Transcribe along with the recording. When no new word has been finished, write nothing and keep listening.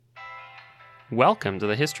Welcome to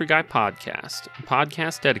the History Guy Podcast, a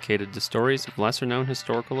podcast dedicated to stories of lesser-known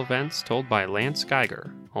historical events told by Lance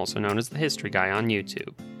Geiger, also known as the History Guy on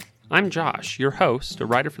YouTube. I'm Josh, your host, a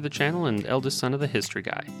writer for the channel and eldest son of the History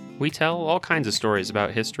Guy. We tell all kinds of stories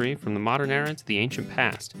about history, from the modern era to the ancient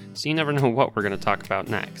past, so you never know what we're going to talk about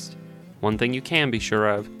next. One thing you can be sure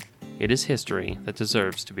of, it is history that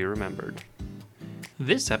deserves to be remembered.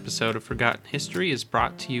 This episode of Forgotten History is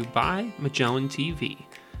brought to you by Magellan TV,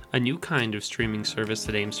 a new kind of streaming service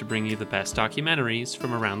that aims to bring you the best documentaries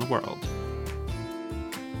from around the world.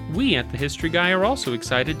 We at The History Guy are also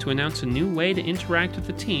excited to announce a new way to interact with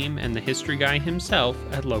the team and the History Guy himself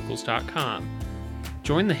at locals.com.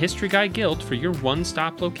 Join the History Guy Guild for your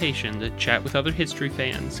one-stop location to chat with other history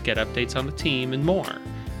fans, get updates on the team, and more.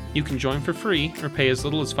 You can join for free or pay as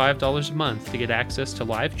little as $5 a month to get access to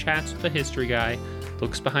live chats with the History Guy,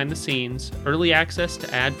 looks behind the scenes, early access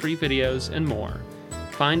to ad-free videos, and more.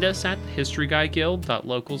 Find us at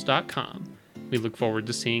thehistoryguyguild.locals.com. We look forward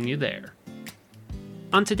to seeing you there.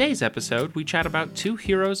 On today's episode, we chat about two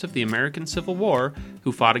heroes of the American Civil War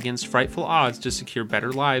who fought against frightful odds to secure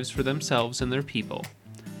better lives for themselves and their people.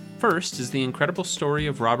 First is the incredible story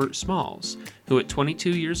of Robert Smalls, who at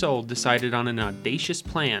 22 years old decided on an audacious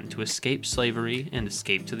plan to escape slavery and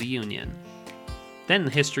escape to the Union. Then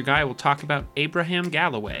the History Guy will talk about Abraham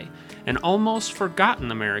Galloway, an almost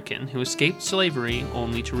forgotten American who escaped slavery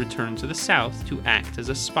only to return to the South to act as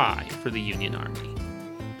a spy for the Union Army.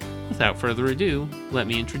 Without further ado, let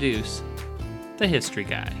me introduce the History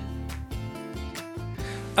Guy.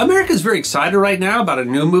 America's very excited right now about a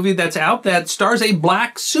new movie that's out that stars a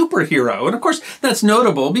black superhero. And of course, that's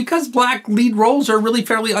notable because black lead roles are really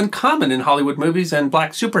fairly uncommon in Hollywood movies and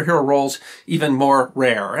black superhero roles even more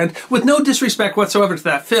rare. And with no disrespect whatsoever to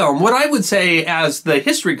that film, what I would say as the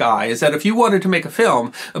History Guy is that if you wanted to make a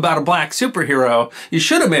film about a black superhero, you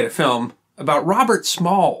should have made a film about Robert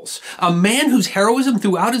Smalls, a man whose heroism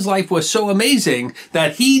throughout his life was so amazing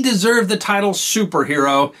that he deserved the title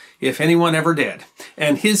superhero if anyone ever did.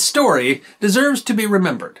 And his story deserves to be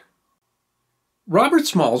remembered. Robert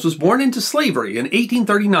Smalls was born into slavery in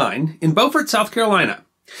 1839 in Beaufort, South Carolina.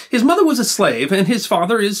 His mother was a slave and his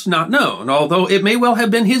father is not known, although it may well have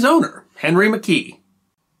been his owner, Henry McKee.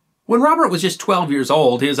 When Robert was just 12 years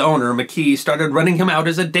old, his owner, McKee, started running him out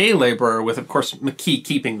as a day laborer, with, of course, McKee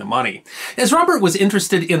keeping the money. As Robert was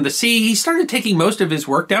interested in the sea, he started taking most of his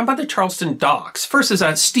work down by the Charleston docks, first as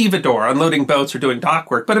a stevedore, unloading boats or doing dock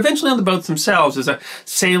work, but eventually on the boats themselves as a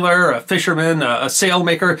sailor, a fisherman, a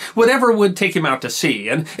sailmaker, whatever would take him out to sea.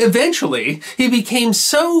 And eventually, he became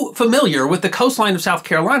so familiar with the coastline of South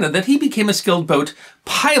Carolina that he became a skilled boat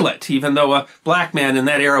pilot, even though a black man in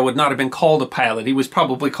that era would not have been called a pilot. He was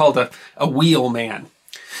probably called a wheelman.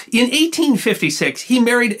 In 1856, he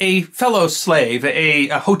married a fellow slave, a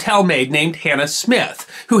hotel maid named Hannah Smith,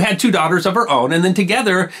 who had two daughters of her own, and then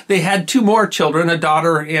together they had two more children, a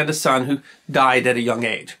daughter and a son who died at a young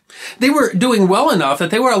age. They were doing well enough that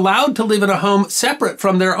they were allowed to live in a home separate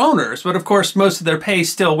from their owners, but of course most of their pay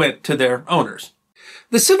still went to their owners.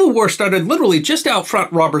 The Civil War started literally just out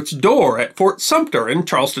front Robert's door at Fort Sumter in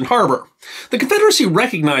Charleston Harbor. The Confederacy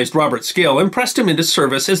recognized Robert's skill and pressed him into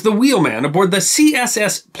service as the wheelman aboard the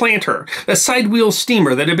CSS Planter, a side-wheel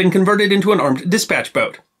steamer that had been converted into an armed dispatch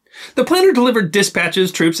boat. The Planter delivered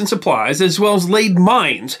dispatches, troops, and supplies, as well as laid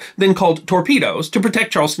mines, then called torpedoes, to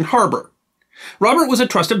protect Charleston Harbor. Robert was a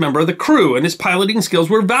trusted member of the crew, and his piloting skills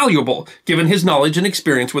were valuable, given his knowledge and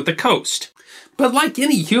experience with the coast. But like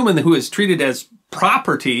any human who is treated as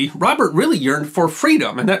property, Robert really yearned for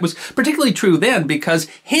freedom, and that was particularly true then because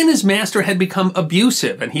Hannah's master had become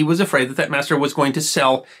abusive, and he was afraid that master was going to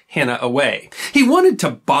sell Hannah away. He wanted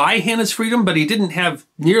to buy Hannah's freedom, but he didn't have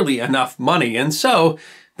nearly enough money, and so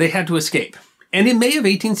they had to escape. And in May of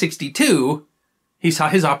 1862, he saw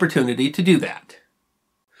his opportunity to do that.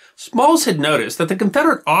 Smalls had noticed that the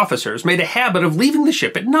Confederate officers made a habit of leaving the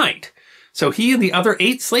ship at night, so he and the other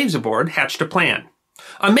 8 slaves aboard hatched a plan.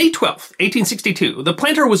 On May 12, 1862, the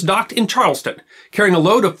Planter was docked in Charleston, carrying a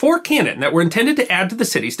load of 4 cannon that were intended to add to the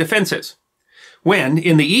city's defenses. When,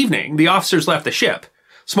 in the evening, the officers left the ship,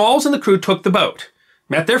 Smalls and the crew took the boat,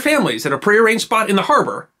 met their families at a prearranged spot in the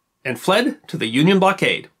harbor, and fled to the Union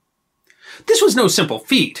blockade. This was no simple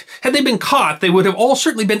feat. Had they been caught, they would have all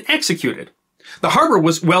certainly been executed. The harbor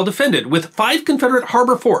was well defended, with 5 Confederate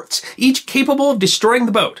harbor forts, each capable of destroying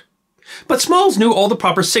the boat. But Smalls knew all the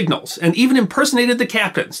proper signals, and even impersonated the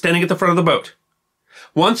captain standing at the front of the boat.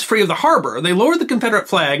 Once free of the harbor, they lowered the Confederate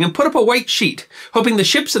flag and put up a white sheet, hoping the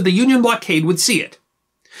ships of the Union blockade would see it.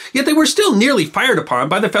 Yet they were still nearly fired upon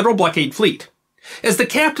by the Federal blockade fleet. As the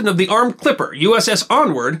captain of the armed clipper, USS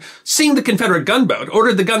Onward, seeing the Confederate gunboat,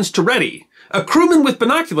 ordered the guns to ready, A crewman with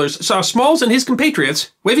binoculars saw Smalls and his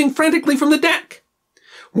compatriots waving frantically from the deck.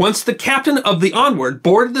 Once the captain of the Onward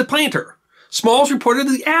boarded the planter, Smalls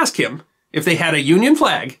reportedly asked him if they had a Union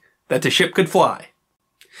flag that the ship could fly.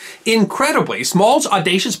 Incredibly, Smalls'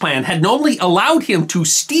 audacious plan had not only allowed him to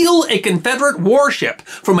steal a Confederate warship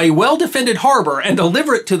from a well-defended harbor and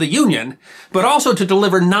deliver it to the Union, but also to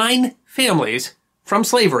deliver 9 families from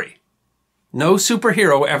slavery. No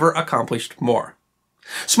superhero ever accomplished more.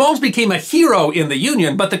 Smalls became a hero in the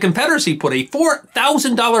Union, but the Confederacy put a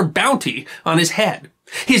 $4,000 bounty on his head.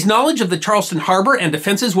 His knowledge of the Charleston harbor and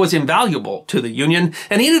defenses was invaluable to the Union,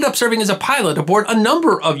 and he ended up serving as a pilot aboard a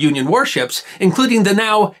number of Union warships, including the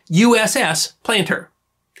now USS Planter.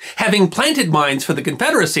 Having planted mines for the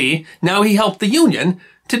Confederacy, now he helped the Union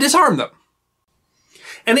to disarm them.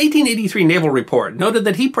 An 1883 naval report noted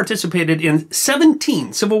that he participated in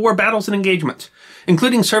 17 Civil War battles and engagements,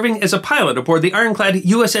 including serving as a pilot aboard the ironclad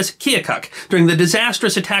USS Keokuk during the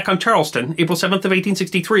disastrous attack on Charleston, April 7th of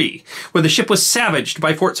 1863, where the ship was savaged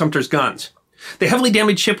by Fort Sumter's guns. The heavily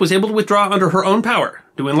damaged ship was able to withdraw under her own power,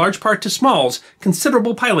 due in large part to Smalls'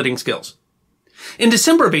 considerable piloting skills. In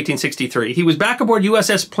December of 1863, he was back aboard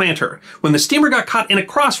USS Planter when the steamer got caught in a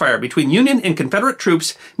crossfire between Union and Confederate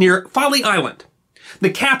troops near Folly Island. The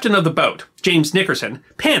captain of the boat, James Nickerson,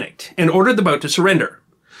 panicked and ordered the boat to surrender.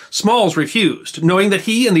 Smalls refused, knowing that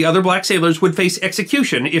he and the other black sailors would face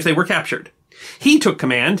execution if they were captured. He took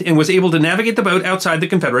command and was able to navigate the boat outside the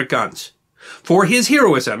Confederate guns. For his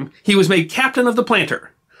heroism, he was made captain of the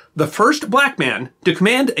Planter, the first black man to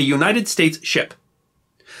command a United States ship.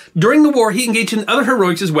 During the war, he engaged in other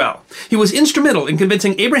heroics as well. He was instrumental in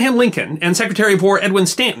convincing Abraham Lincoln and Secretary of War Edwin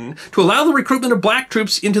Stanton to allow the recruitment of black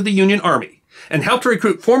troops into the Union Army, and helped to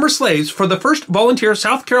recruit former slaves for the 1st Volunteer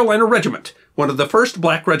South Carolina Regiment, one of the first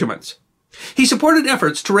black regiments. He supported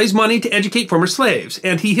efforts to raise money to educate former slaves,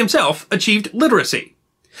 and he himself achieved literacy.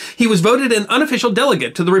 He was voted an unofficial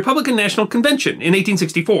delegate to the Republican National Convention in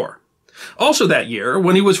 1864. Also that year,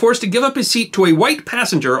 when he was forced to give up his seat to a white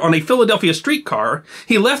passenger on a Philadelphia streetcar,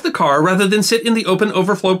 he left the car rather than sit in the open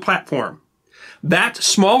overflow platform. That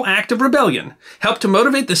small act of rebellion helped to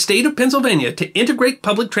motivate the state of Pennsylvania to integrate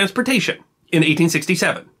public transportation in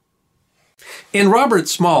 1867. In Robert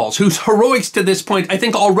Smalls, whose heroics to this point I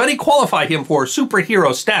think already qualify him for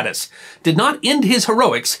superhero status, did not end his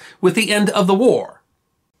heroics with the end of the war.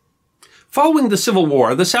 Following the Civil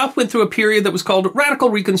War, the South went through a period that was called Radical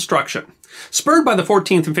Reconstruction. Spurred by the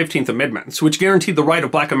 14th and 15th Amendments, which guaranteed the right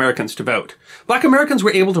of black Americans to vote, black Americans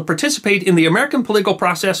were able to participate in the American political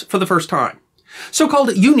process for the first time.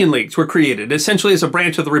 So-called Union Leagues were created, essentially as a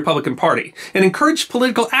branch of the Republican Party, and encouraged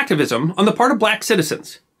political activism on the part of black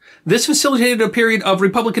citizens. This facilitated a period of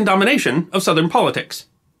Republican domination of Southern politics.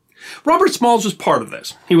 Robert Smalls was part of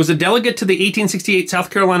this. He was a delegate to the 1868 South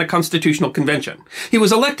Carolina Constitutional Convention. He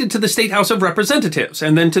was elected to the State House of Representatives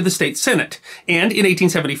and then to the State Senate, and in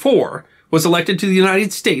 1874 was elected to the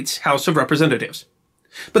United States House of Representatives.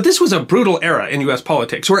 But this was a brutal era in U.S.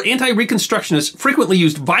 politics, where anti-Reconstructionists frequently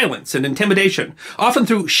used violence and intimidation, often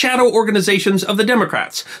through shadow organizations of the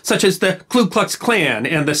Democrats, such as the Ku Klux Klan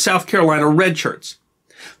and the South Carolina Red Shirts.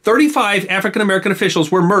 35 African-American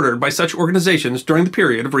officials were murdered by such organizations during the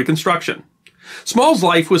period of Reconstruction. Smalls'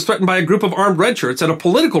 life was threatened by a group of armed redshirts at a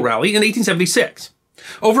political rally in 1876.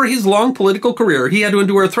 Over his long political career, he had to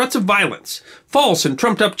endure threats of violence, false and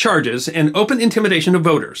trumped-up charges, and open intimidation of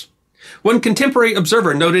voters. One contemporary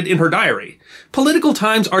observer noted in her diary, "Political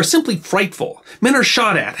times are simply frightful. Men are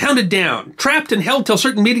shot at, hounded down, trapped and held till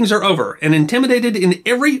certain meetings are over, and intimidated in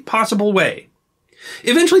every possible way."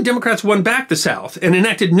 Eventually, Democrats won back the South and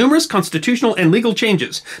enacted numerous constitutional and legal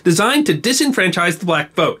changes designed to disenfranchise the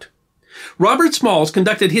black vote. Robert Smalls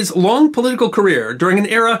conducted his long political career during an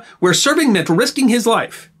era where serving meant risking his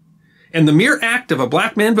life, and the mere act of a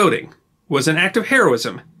black man voting was an act of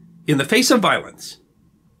heroism in the face of violence.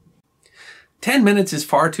 10 minutes is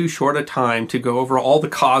far too short a time to go over all the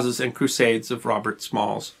causes and crusades of Robert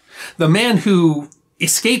Smalls. The man who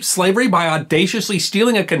escaped slavery by audaciously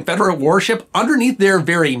stealing a Confederate warship underneath their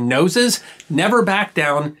very noses, never backed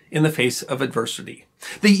down in the face of adversity.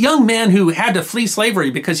 The young man who had to flee slavery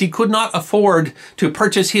because he could not afford to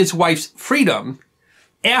purchase his wife's freedom,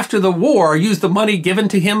 after the war used the money given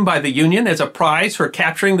to him by the Union as a prize for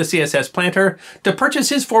capturing the CSS Planter to purchase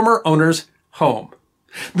his former owner's home.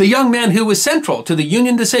 The young man who was central to the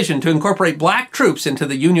Union decision to incorporate black troops into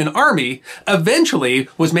the Union Army eventually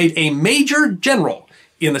was made a major general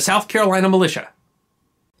in the South Carolina militia.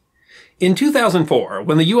 In 2004,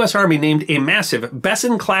 when the U.S. Army named a massive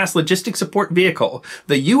Besson-class logistic support vehicle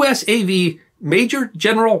the USAV Major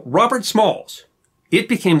General Robert Smalls, it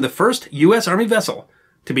became the first U.S. Army vessel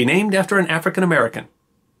to be named after an African American.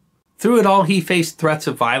 Through it all, he faced threats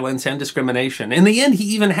of violence and discrimination. In the end, he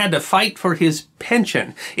even had to fight for his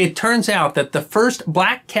pension. It turns out that the first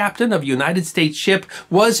black captain of a United States ship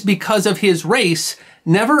was, because of his race,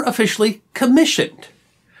 never officially commissioned.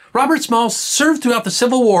 Robert Smalls served throughout the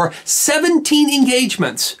Civil War, 17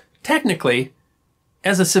 engagements, technically,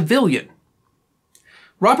 as a civilian.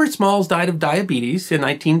 Robert Smalls died of diabetes in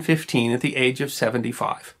 1915 at the age of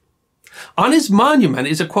 75. On his monument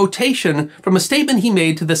is a quotation from a statement he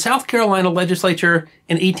made to the South Carolina legislature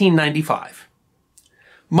in 1895.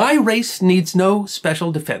 "My race needs no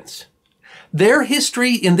special defense. Their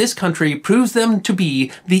history in this country proves them to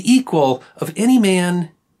be the equal of any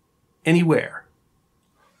man, anywhere.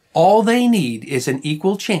 All they need is an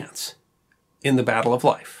equal chance in the battle of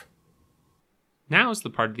life." Now is the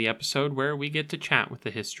part of the episode where we get to chat with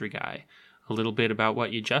the history guy. A little bit about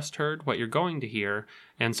what you just heard, what you're going to hear,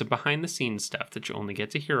 and some behind-the-scenes stuff that you only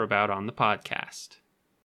get to hear about on the podcast.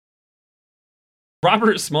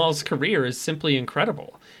 Robert Small's career is simply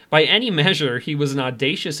incredible. By any measure, he was an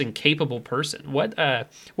audacious and capable person. What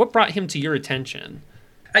brought him to your attention?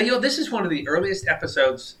 This is one of the earliest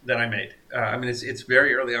episodes that I made. It's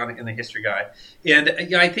very early on in the History Guy. And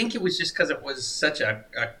I think it was just because it was such a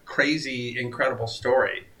crazy, incredible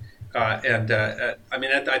story. I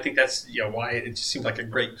think that's why it just seemed like a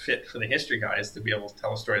great fit for the History Guys to be able to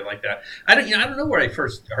tell a story like that. I don't know where I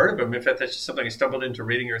first heard of him. In fact, that's just something I stumbled into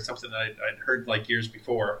reading, or something that I'd heard like years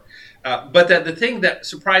before. But the thing that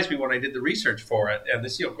surprised me when I did the research for it, and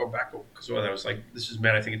this going back, because this was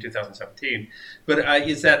made I think in 2017, but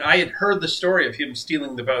is that I had heard the story of him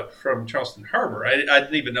stealing the boat from Charleston Harbor. I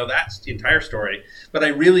didn't even know that's the entire story, but I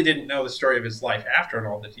really didn't know the story of his life after and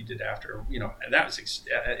all that he did after. That was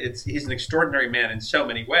he's an extraordinary man in so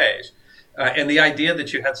many ways. And the idea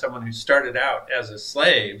that you had someone who started out as a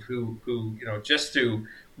slave who just through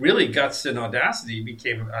really guts and audacity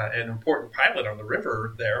became an important pilot on the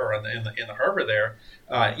river there, or in the harbor there,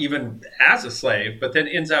 even as a slave, but then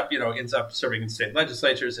ends up serving in state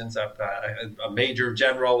legislatures, ends up a major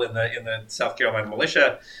general in the South Carolina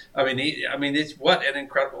militia. It's what an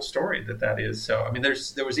incredible story that is. So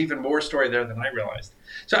there was even more story there than I realized.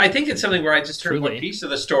 So I think it's something where I just heard one piece of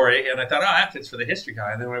the story and I thought, that fits for the History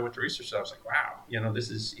Guy. And then when I went to research it, I was like, wow,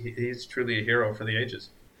 he's truly a hero for the ages.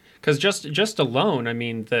 Because just alone,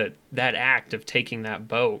 that act of taking that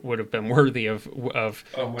boat would have been worthy of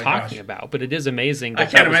talking about. But it is amazing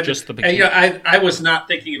that that was just the beginning. I was not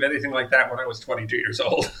thinking of anything like that when I was 22 years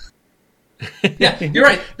old. Yeah, you're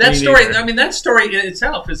right. That story. That story in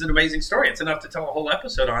itself is an amazing story. It's enough to tell a whole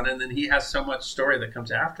episode on, and then he has so much story that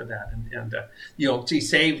comes after that. And he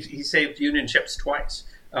saved Union ships twice.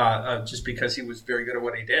 Just because he was very good at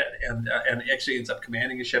what he did, and actually ends up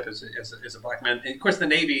commanding a ship as a black man. And of course, the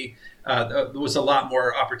Navy, there was a lot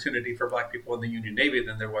more opportunity for black people in the Union Navy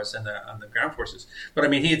than there was on the ground forces.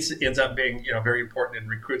 But he ends up being very important in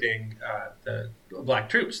recruiting the black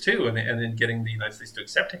troops too, and in getting the United States to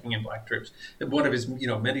accept taking in black troops. One of his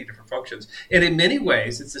many different functions. And in many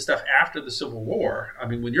ways, it's the stuff after the Civil War.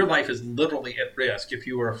 When your life is literally at risk if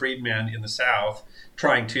you were a freedman in the South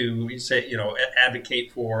trying to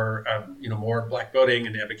advocate for more black voting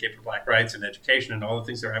and advocate for black rights and education and all the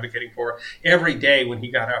things they're advocating for. Every day when he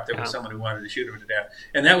got up, there was someone who wanted to shoot him to death,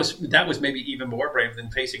 and that was maybe even more brave than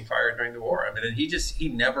facing fire during the war. And he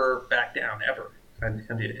never backed down ever, and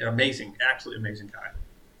amazing, absolutely amazing guy.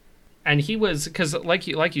 And he was, because like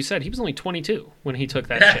you said, he was only 22 when he took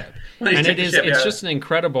that ship, and it's just an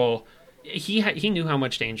incredible. He knew how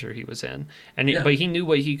much danger he was in, but he knew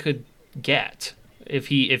what he could get if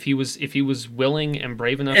he was willing and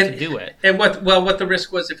brave enough to do it. And what the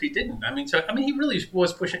risk was if he didn't. He really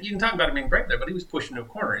was pushing. You can talk about him being brave there, but he was pushing no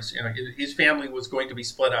corners. His family was going to be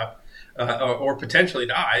split up or potentially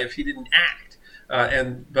die if he didn't act.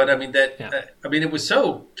 It was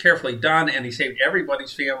so carefully done, and he saved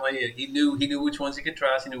everybody's family. He knew which ones he could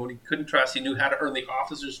trust. He knew what he couldn't trust. He knew how to earn the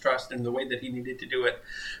officers' trust in the way that he needed to do it.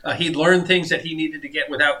 He'd learned things that he needed to get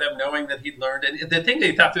without them knowing that he'd learned. And the thing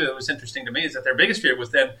they thought through that was interesting to me is that their biggest fear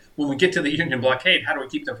was then when we get to the Union blockade, how do we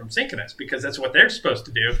keep them from sinking us? Because that's what they're supposed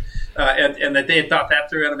to do, and that they had thought that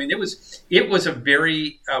through. And it was a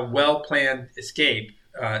very well planned escape.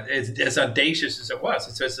 As audacious as it was.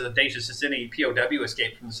 It's as audacious as any POW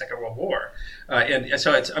escape from the Second World War.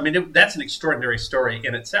 That's an extraordinary story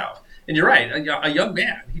in itself. And you're right, a young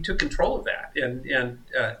man, he took control of that.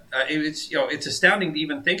 It's astounding to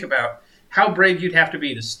even think about how brave you'd have to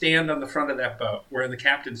be to stand on the front of that boat, wearing the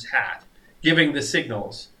captain's hat, giving the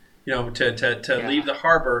signals, to leave the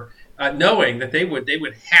harbor. knowing that they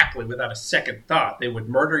would happily, without a second thought, they would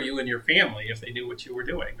murder you and your family if they knew what you were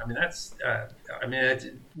doing. I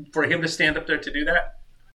mean, for him to stand up there to do that.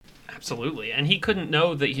 Absolutely. And he couldn't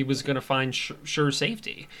know that he was going to find sure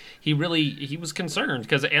safety. He was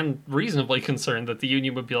concerned, and reasonably concerned, that the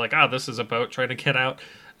Union would be like, this is a boat trying to get out,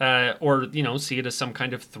 or, see it as some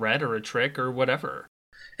kind of threat or a trick or whatever.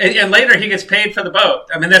 And later he gets paid for the boat.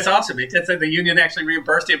 I mean, that's awesome. It's like the Union actually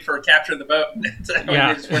reimbursed him for capturing the boat.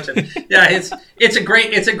 It's a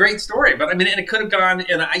great story. But I mean, and it could have gone.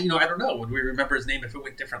 And I don't know. Would we remember his name if it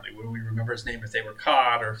went differently? Would we remember his name if they were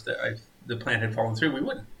caught or if the plan had fallen through? We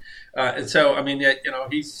wouldn't. And so I mean,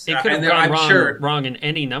 he's. It could have gone wrong in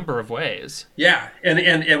any number of ways. Yeah,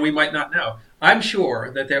 and we might not know. I'm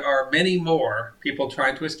sure that there are many more people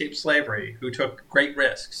trying to escape slavery who took great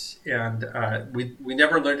risks, and we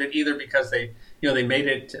never learned it either because they made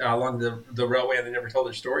it along the railway and they never told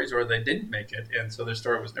their stories, or they didn't make it, and so their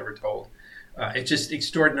story was never told. It's just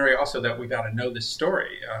extraordinary also that we got to know this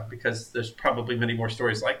story because there's probably many more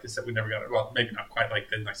stories like this that we never got. Well, maybe not quite like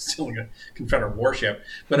stealing a Confederate warship,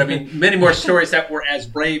 but I mean many more stories that were as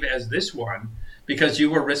brave as this one because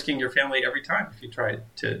you were risking your family every time if you tried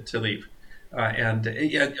to leave. Up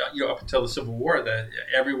until the Civil War,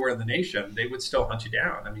 everywhere in the nation, they would still hunt you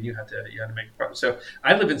down. I mean, you had to make a problem. So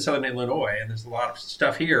I live in Southern Illinois, and there's a lot of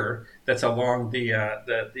stuff here that's along the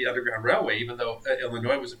Underground Railway. Even though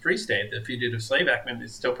Illinois was a free state, the Fugitive Slave Act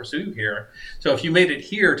is still pursued here. So if you made it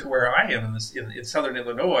here to where I am in Southern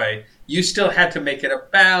Illinois, you still had to make it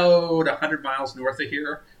about 100 miles north of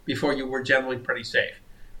here before you were generally pretty safe.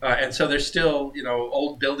 And so there's still,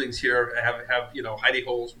 old buildings here have hidey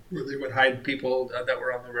holes where they would hide people that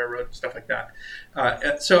were on the railroad and stuff like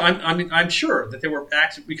that. So I'm sure that there were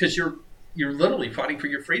acts because you're literally fighting for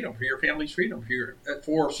your freedom, for your family's freedom,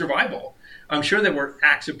 for survival. I'm sure there were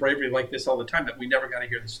acts of bravery like this all the time that we never got to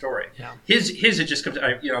hear the story. Yeah. His it just comes,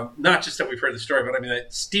 not just that we've heard the story, but I mean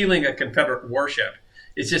stealing a Confederate warship.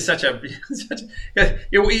 It's just he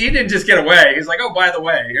didn't just get away. He's like, oh, by the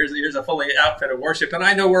way, here's a fully outfitted warship, and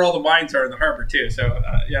I know where all the mines are in the harbor too. So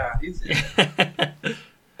he's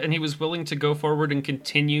and he was willing to go forward and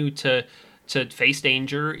continue to face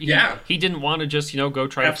danger. He didn't want to just go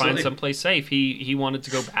try to find someplace safe. He wanted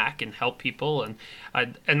to go back and help people, and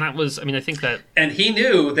that was, I mean, I think that, and he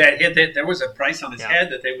knew that there was a price on his head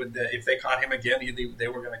that they would, if they caught him again, they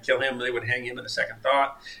were going to kill him. They would hang him in a second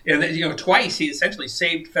thought. And twice he essentially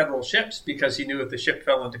saved federal ships because he knew if the ship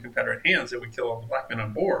fell into Confederate hands, it would kill all the black men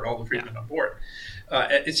on board, all the freedmen on board.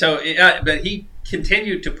 But he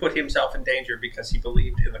continued to put himself in danger because he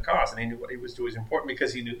believed in the cause, and he knew what he was doing was important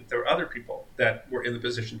because he knew that there were other people that were in the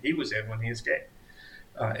position he was in when he escaped.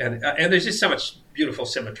 And there's just so much beautiful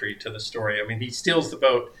symmetry to the story. I mean, he steals the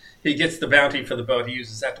boat, he gets the bounty for the boat, he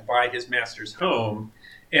uses that to buy his master's home,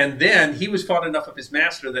 and then he was fond enough of his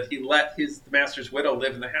master that he let the master's widow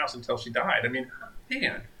live in the house until she died. I mean,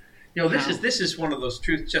 man. This is one of those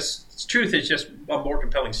truth is just a more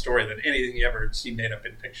compelling story than anything you ever see made up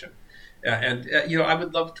in fiction. I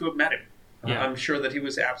would love to have met him. I'm sure that he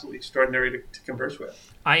was absolutely extraordinary to converse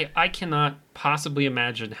with. I cannot possibly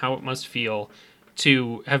imagine how it must feel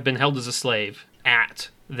to have been held as a slave at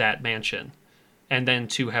that mansion and then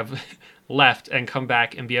to have left and come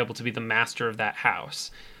back and be able to be the master of that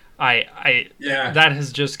house. That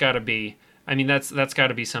has just got to be, I mean, that's got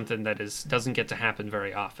to be something that doesn't get to happen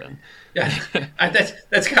very often. Yeah,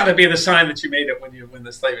 that's got to be the sign that you made it when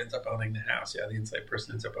the slave ends up owning the house. Yeah, the enslaved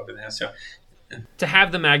person ends up owning the house. So to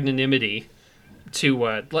have the magnanimity to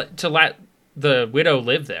let the widow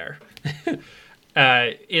live there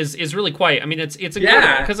is really quite. I mean, it's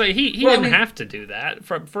incredible because he didn't have to do that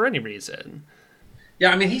for any reason.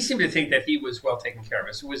 Yeah, I mean, he seemed to think that he was well taken care of.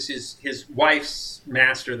 It was his wife's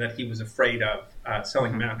master that he was afraid of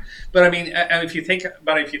selling him out. But I mean, if you think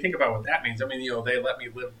about what that means, I mean, they let me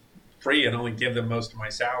live free and only give them most of my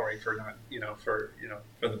salary for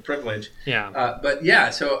the privilege. Yeah. But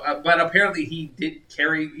apparently he did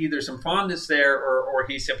carry either some fondness there, or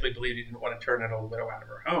he simply believed he didn't want to turn an old widow out of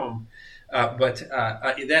her home.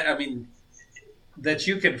 That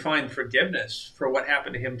you can find forgiveness for what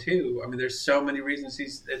happened to him too. I mean, there's so many reasons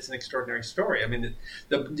it's an extraordinary story. I mean,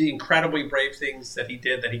 the incredibly brave things that he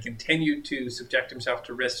did, that he continued to subject himself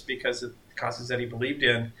to risks because of causes that he believed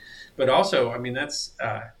in. But also, I mean, that's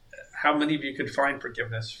how many of you could find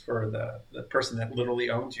forgiveness for the person that literally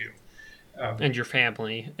owns you and your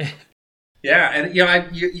family. Yeah, and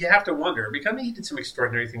you have to wonder because he did some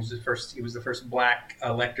extraordinary things. He was the first black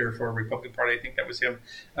elector for a Republican Party. I think that was him,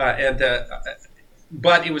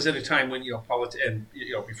 but it was at a time when politics and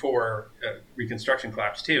before Reconstruction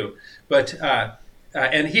collapsed too. But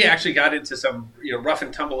And he actually got into some rough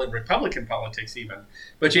and tumble in Republican politics even.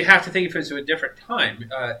 But you have to think if it was a different time,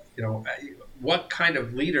 what kind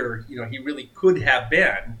of leader he really could have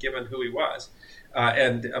been given who he was.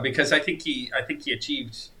 And because I think he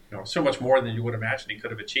achieved so much more than you would imagine he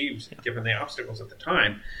could have achieved given the obstacles at the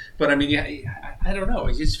time. But I mean, I don't know.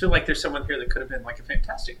 I just feel like there's someone here that could have been like a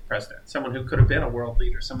fantastic president, someone who could have been a world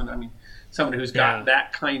leader, someone who's got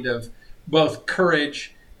that kind of both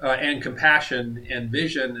courage and compassion and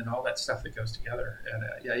vision and all that stuff that goes together. And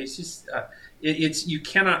he's just it's you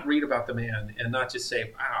cannot read about the man and not just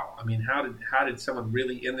say, wow. I mean, how did someone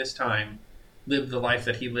really in this time live the life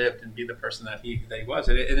that he lived and be the person that he was?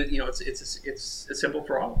 And it's simple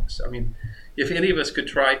for all of us. I mean, if any of us could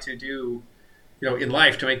try to do in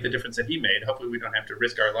life to make the difference that he made, hopefully we don't have to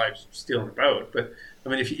risk our lives stealing a boat. But I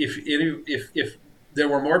mean, if there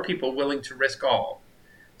were more people willing to risk all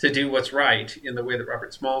to do what's right in the way that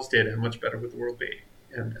Robert Smalls did, how much better would the world be?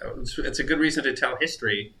 And it's a good reason to tell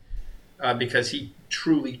history because he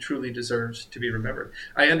truly, truly deserves to be remembered.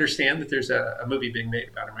 I understand that there's a movie being made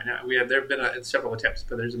about him right now. There have been several attempts,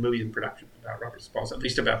 but there's a movie in production about Robert Smalls, at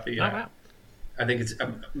least about the. Wow. I think it's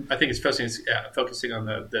focusing on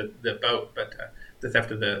the boat, but the theft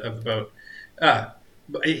of the boat.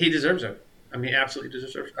 But he deserves it. I mean, he absolutely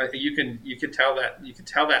deserves it. You can tell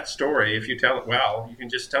that story if you tell it well. You can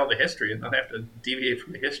just tell the history and not have to deviate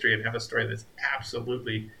from the history and have a story that's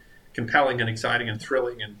absolutely compelling and exciting and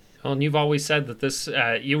thrilling. And you've always said that this.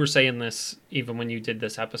 You were saying this even when you did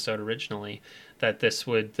this episode originally, that this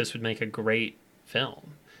would make a great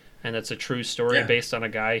film, and it's a true story based on a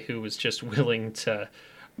guy who was just willing to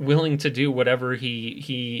do whatever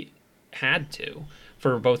he had to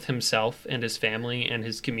for both himself and his family and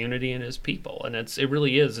his community and his people. And it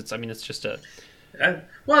really is. It's just a.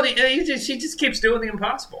 He just keeps doing the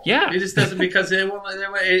impossible. Yeah, he just doesn't because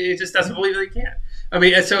he just doesn't believe that he can. I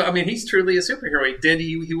mean, he's truly a superhero.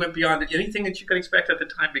 He went beyond anything that you could expect at the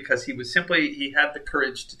time because he had the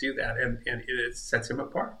courage to do that, and it sets him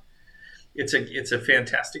apart. It's a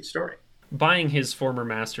fantastic story. Buying his former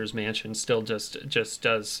master's mansion still just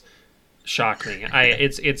does shock me.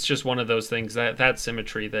 It's just one of those things that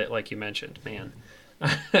symmetry that, like you mentioned, man.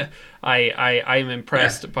 I'm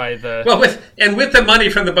impressed by the with the money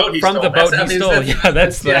from the boat he stole.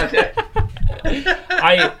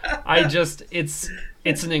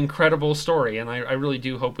 It's an incredible story, and I really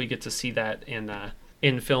do hope we get to see that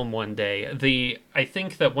in film one day. I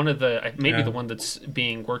think that one of the the one that's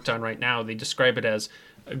being worked on right now, they describe it as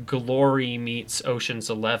Glory meets Ocean's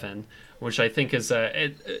 11, which I think is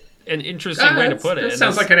an interesting way to put it. That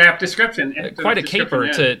sounds like an apt description. Quite a caper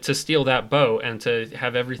to steal that boat and to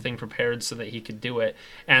have everything prepared so that he could do it.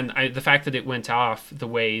 And the fact that it went off the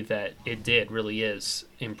way that it did really is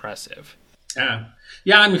impressive. Yeah.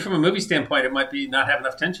 I mean, from a movie standpoint, it might be not have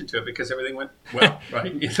enough tension to it because everything went well, right?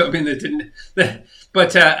 I mean, it didn't.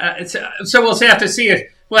 But so we'll have to see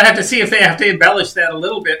if they have to embellish that a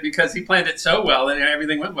little bit because he planned it so well and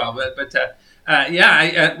everything went well. Up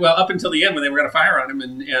until the end when they were going to fire on him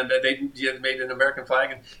and they made an American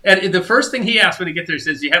flag and the first thing he asked when he gets there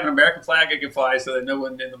says, "Do you have an American flag I can fly so that no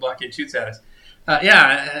one in the blockade shoots at us?"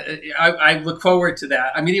 I look forward to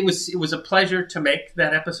that. I mean, it was a pleasure to make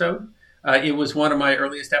that episode. It was one of my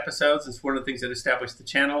earliest episodes. It's one of the things that established the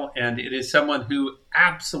channel, and it is someone who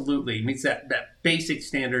absolutely meets that basic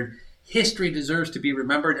standard. History deserves to be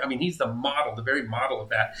remembered. I mean, he's the model, the very model of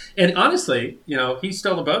that. And honestly, he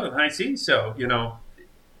stole a boat on high seas. So,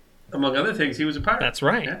 among other things, he was a pirate. That's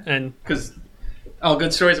right. Yeah? And because all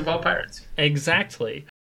good stories involve pirates. Exactly.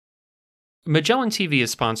 Magellan TV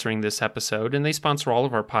is sponsoring this episode, and they sponsor all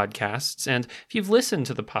of our podcasts. And if you've listened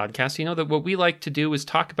to the podcast, you know that what we like to do is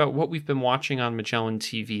talk about what we've been watching on Magellan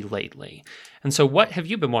TV lately. And so what have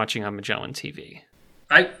you been watching on Magellan TV?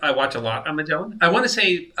 I watch a lot on Magellan. I want to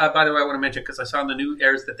say, by the way, I want to mention, because I saw in the new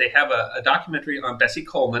airs that they have a documentary on Bessie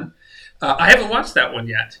Coleman. I haven't watched that one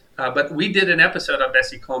yet, but we did an episode on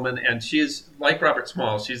Bessie Coleman, and she is like Robert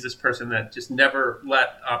Smalls. She's this person that just never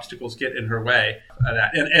let obstacles get in her way.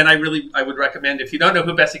 And I would recommend, if you don't know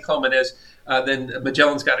who Bessie Coleman is, then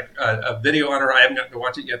Magellan's got a video on her. I haven't gotten to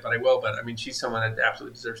watch it yet, but I will. But I mean, she's someone that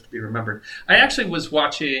absolutely deserves to be remembered. I actually was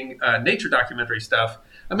watching nature documentary stuff.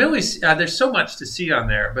 I mean, there's so much to see on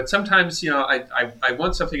there, but sometimes, I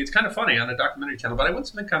want something. It's kind of funny on a documentary channel, but I want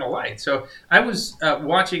something kind of light. So I was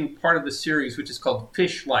watching part of the series, which is called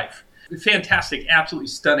Fish Life. Fantastic, absolutely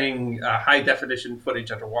stunning, high definition footage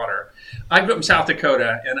underwater. I grew up in South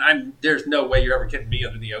Dakota, and there's no way you're ever getting me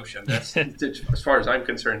under the ocean. That's as far as I'm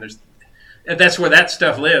concerned. And that's where that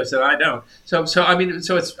stuff lives, and I don't.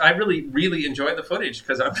 I really, really enjoy the footage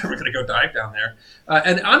because I'm never going to go dive down there.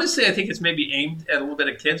 And honestly, I think it's maybe aimed at a little bit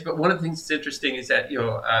of kids. But one of the things that's interesting is that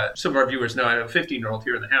some of our viewers know I have a 15-year-old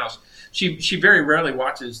here in the house. She very rarely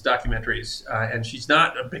watches documentaries, and she's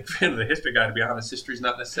not a big fan of the History Guy, to be honest. History's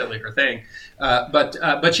not necessarily her thing.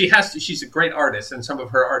 But she has to. She's a great artist, and some of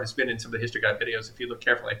her art has been in some of the History Guy videos if you look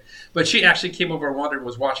carefully. But she actually came over and wandered and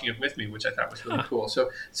was watching it with me, which I thought was really cool. So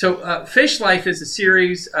Fish Life is a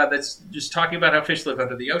series that's just talking about how fish live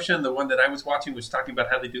under the ocean. The one that I was watching was talking about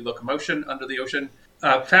how they do locomotion under the ocean.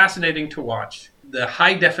 Fascinating to watch. The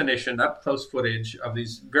high definition, up close footage of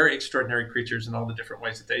these very extraordinary creatures and all the different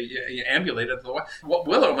ways that they ambulate. What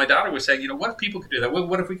Willow, my daughter, was saying, what if people could do that?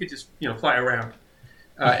 What if we could just fly around?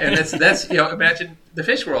 And that's imagine the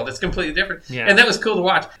fish world. It's completely different. Yeah. And that was cool to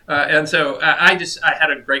watch. And so I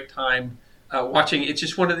had a great time watching. It's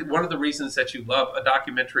just one of the reasons that you love a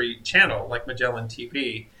documentary channel like Magellan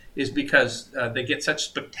TV is because they get such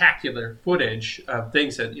spectacular footage of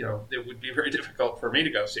things that it would be very difficult for me to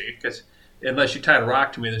go see, because unless you tied a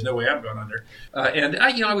rock to me, there's no way I'm going under. And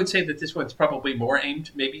I would say that this one's probably more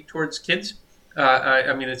aimed maybe towards kids.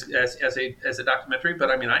 It's as a documentary,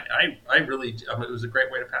 but I really it was a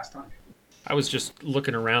great way to pass time. I was just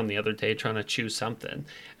looking around the other day trying to choose something,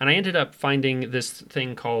 and I ended up finding this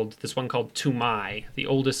one called Tumai, the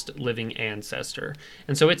oldest living ancestor.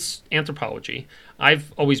 And so it's anthropology.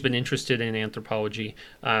 I've always been interested in anthropology.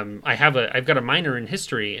 I've got a minor in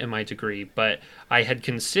history in my degree, but I had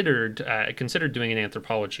considered doing an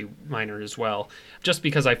anthropology minor as well, just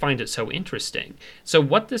because I find it so interesting. So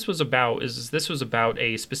what this was about is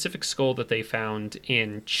a specific skull that they found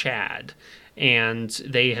in Chad. And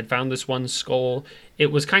they had found this one skull.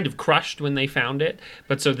 It was kind of crushed when they found it,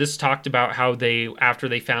 but so this talked about how after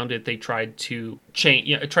they found it, they tried to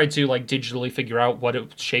digitally figure out what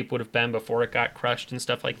its shape would have been before it got crushed and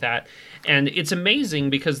stuff like that. And it's amazing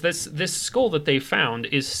because this skull that they found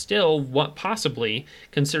is still possibly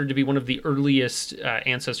considered to be one of the earliest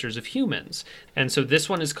ancestors of humans. And so this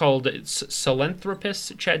one is called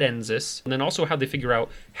Sahelanthropus chadensis, and then also how they figure out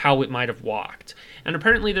how it might have walked. And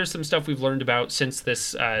apparently there's some stuff we've learned about since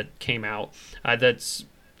this came out that's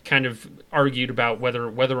kind of argued about whether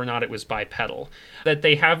or not it was bipedal. That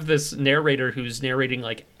they have this narrator who's narrating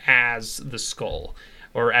like as the skull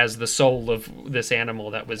or as the soul of this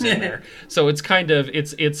animal that was in there. So it's kind of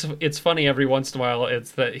it's funny every once in a while.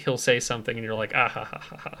 It's that he'll say something and you're like ah ha ha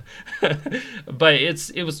ha ha. But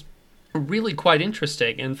it was really quite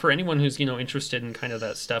interesting, and for anyone who's interested in kind of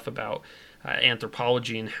that stuff about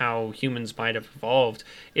anthropology and how humans might have evolved,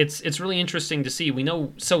 it's really interesting to see. We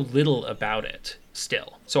know so little about it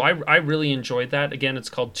still. So I really enjoyed that. Again, it's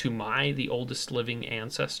called Tumai, the oldest living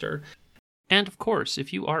ancestor. And of course,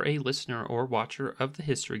 if you are a listener or watcher of The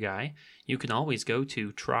History Guy, you can always go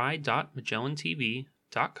to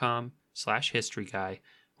try.magellantv.com/historyguy,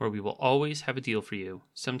 where we will always have a deal for you.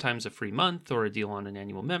 Sometimes a free month, or a deal on an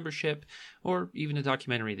annual membership, or even a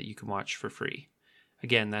documentary that you can watch for free.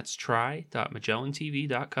 Again, that's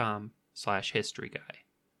try.magellantv.com/historyguy.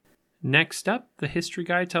 Next up, The History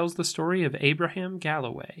Guy tells the story of Abraham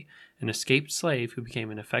Galloway, an escaped slave who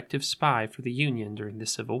became an effective spy for the Union during the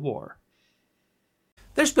Civil War.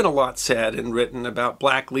 There's been a lot said and written about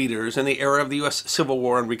black leaders in the era of the U.S. Civil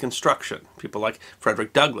War and Reconstruction, people like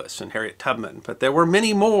Frederick Douglass and Harriet Tubman, but there were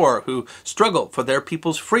many more who struggled for their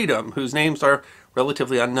people's freedom, whose names are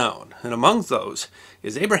relatively unknown. And among those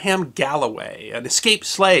is Abraham Galloway, an escaped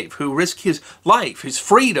slave who risked his life, his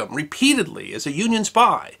freedom, repeatedly as a Union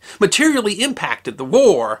spy, materially impacted the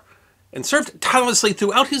war, and served tirelessly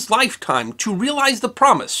throughout his lifetime to realize the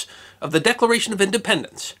promise of the Declaration of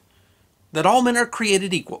Independence, that all men are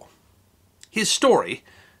created equal. His story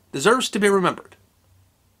deserves to be remembered.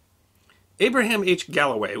 Abraham H.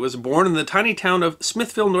 Galloway was born in the tiny town of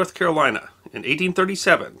Smithville, North Carolina, in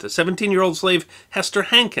 1837 to 17-year-old slave Hester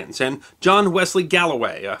Hankins and John Wesley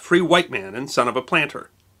Galloway, a free white man and son of a planter.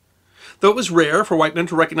 Though it was rare for white men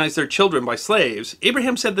to recognize their children by slaves,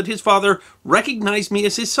 Abraham said that his father recognized me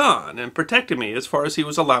as his son and protected me as far as he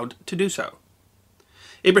was allowed to do so.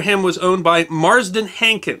 Abraham was owned by Marsden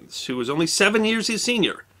Hankins, who was only 7 years his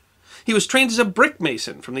senior. He was trained as a brick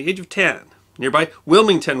mason from the age of 10. Nearby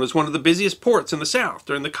Wilmington was one of the busiest ports in the South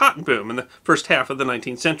during the cotton boom in the first half of the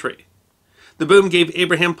 19th century. The boom gave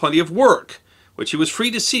Abraham plenty of work, which he was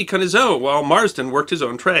free to seek on his own while Marsden worked his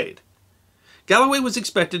own trade. Galloway was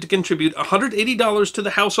expected to contribute $180 to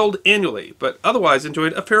the household annually, but otherwise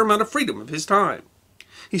enjoyed a fair amount of freedom of his time.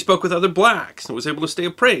 He spoke with other blacks and was able to stay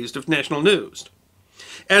appraised of national news.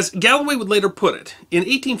 As Galloway would later put it, in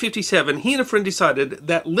 1857 he and a friend decided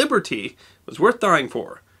that liberty was worth dying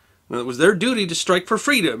for, and it was their duty to strike for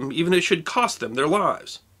freedom, even if it should cost them their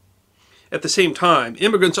lives. At the same time,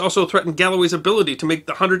 immigrants also threatened Galloway's ability to make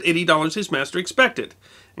the $180 his master expected,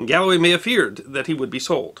 and Galloway may have feared that he would be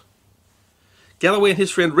sold. Galloway and his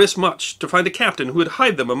friend risked much to find a captain who would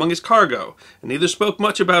hide them among his cargo, and neither spoke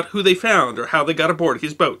much about who they found or how they got aboard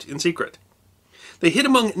his boat in secret. They hid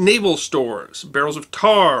among naval stores, barrels of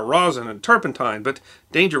tar, rosin, and turpentine, but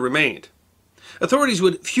danger remained. Authorities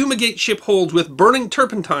would fumigate ship holds with burning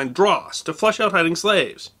turpentine dross to flush out hiding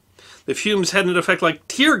slaves. The fumes had an effect like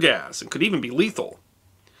tear gas and could even be lethal.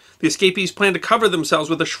 The escapees planned to cover themselves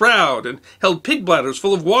with a shroud and held pig bladders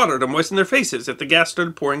full of water to moisten their faces if the gas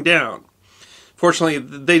started pouring down. Fortunately,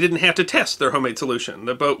 they didn't have to test their homemade solution.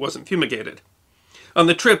 The boat wasn't fumigated. On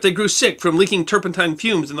the trip, they grew sick from leaking turpentine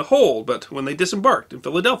fumes in the hold, but when they disembarked in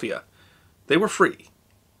Philadelphia, they were free.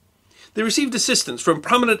 They received assistance from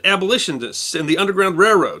prominent abolitionists in the Underground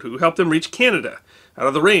Railroad who helped them reach Canada, out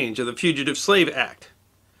of the range of the Fugitive Slave Act.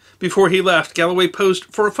 Before he left, Galloway posed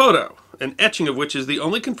for a photo, an etching of which is the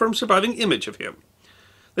only confirmed surviving image of him.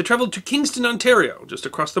 They traveled to Kingston, Ontario, just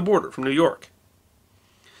across the border from New York.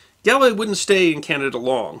 Galloway wouldn't stay in Canada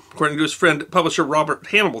long. According to his friend, publisher Robert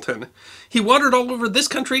Hamilton, he wandered all over this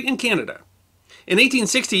country and Canada. In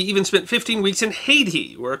 1860, he even spent 15 weeks in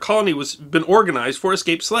Haiti, where a colony was been organized for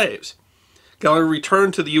escaped slaves. Galloway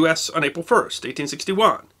returned to the U.S. on April 1st,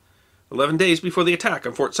 1861, 11 days before the attack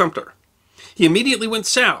on Fort Sumter. He immediately went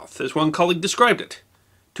south, as one colleague described it,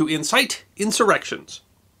 to incite insurrections.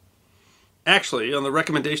 Actually, on the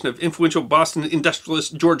recommendation of influential Boston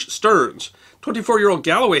industrialist George Stearns, 24-year-old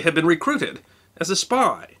Galloway had been recruited as a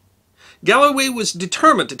spy. Galloway was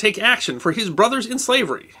determined to take action for his brothers in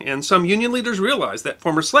slavery, and some Union leaders realized that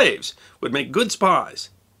former slaves would make good spies.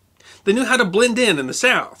 They knew how to blend in the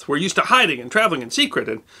South, were used to hiding and traveling in secret,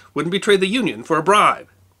 and wouldn't betray the Union for a bribe.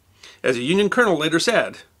 As a Union colonel later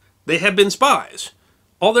said, they had been spies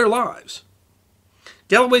all their lives.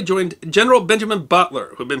 Galloway joined General Benjamin Butler,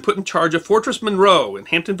 who had been put in charge of Fortress Monroe in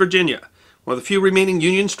Hampton, Virginia, one of the few remaining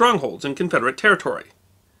Union strongholds in Confederate territory.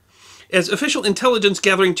 As official intelligence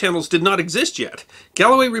gathering channels did not exist yet,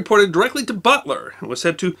 Galloway reported directly to Butler and was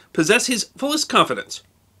said to possess his fullest confidence.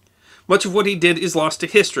 Much of what he did is lost to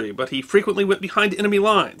history, but he frequently went behind enemy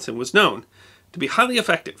lines and was known to be highly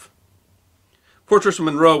effective. Fortress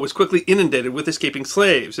Monroe was quickly inundated with escaping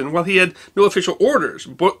slaves, and while he had no official orders,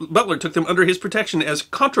 Butler took them under his protection as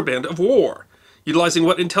contraband of war, utilizing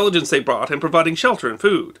what intelligence they brought and providing shelter and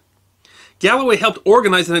food. Galloway helped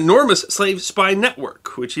organize an enormous slave spy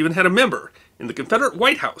network, which even had a member in the Confederate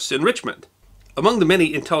White House in Richmond. Among the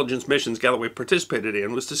many intelligence missions Galloway participated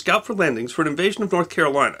in was to scout for landings for an invasion of North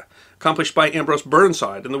Carolina, accomplished by Ambrose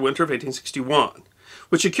Burnside in the winter of 1861,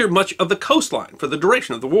 which secured much of the coastline for the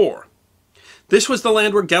duration of the war. This was the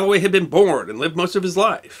land where Galloway had been born and lived most of his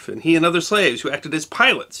life, and he and other slaves who acted as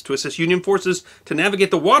pilots to assist Union forces to navigate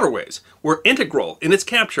the waterways were integral in its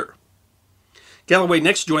capture. Galloway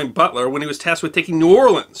next joined Butler when he was tasked with taking New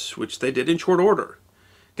Orleans, which they did in short order.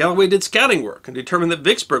 Galloway did scouting work and determined that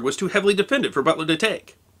Vicksburg was too heavily defended for Butler to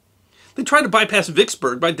take. They tried to bypass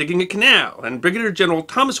Vicksburg by digging a canal, and Brigadier General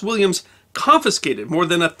Thomas Williams confiscated more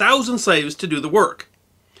than 1,000 slaves to do the work.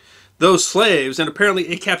 Those slaves, and apparently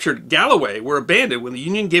a captured Galloway, were abandoned when the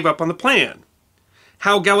Union gave up on the plan.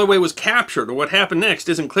 How Galloway was captured or what happened next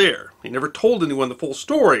isn't clear. He never told anyone the full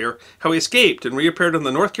story or how he escaped and reappeared on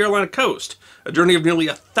the North Carolina coast, a journey of nearly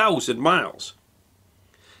 1,000 miles.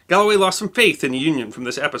 Galloway lost some faith in the Union from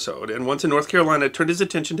this episode, and once in North Carolina turned his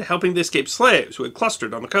attention to helping the escaped slaves who had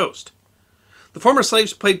clustered on the coast. The former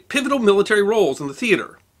slaves played pivotal military roles in the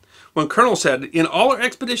theater. One colonel said, "In all our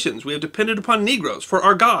expeditions we have depended upon Negroes for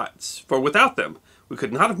our guides, for without them we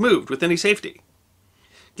could not have moved with any safety."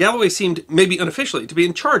 Galloway seemed, maybe unofficially, to be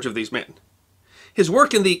in charge of these men. His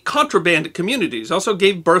work in the contraband communities also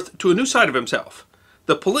gave birth to a new side of himself,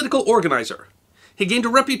 the political organizer. He gained a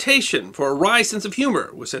reputation for a wry sense of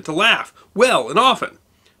humor, was said to laugh well and often.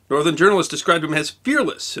 Northern journalists described him as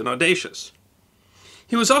fearless and audacious.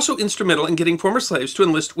 He was also instrumental in getting former slaves to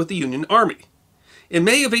enlist with the Union Army. In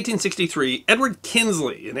May of 1863, Edward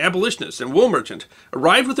Kinsley, an abolitionist and wool merchant,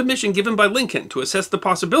 arrived with a mission given by Lincoln to assess the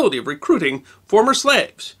possibility of recruiting former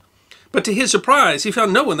slaves. But to his surprise, he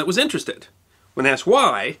found no one that was interested. When asked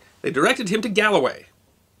why, they directed him to Galloway.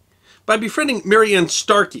 By befriending Mary Ann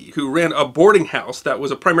Starkey, who ran a boarding house that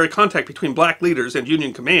was a primary contact between black leaders and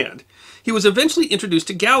Union command, he was eventually introduced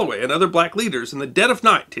to Galloway and other black leaders in the dead of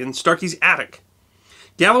night in Starkey's attic.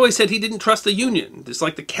 Galloway said he didn't trust the Union,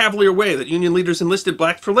 disliked the cavalier way that Union leaders enlisted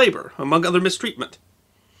blacks for labor, among other mistreatment.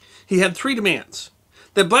 He had 3 demands: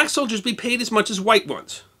 that black soldiers be paid as much as white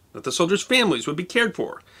ones, that the soldiers' families would be cared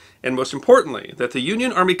for, and most importantly, that the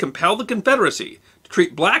Union Army compelled the Confederacy to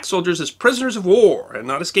treat black soldiers as prisoners of war and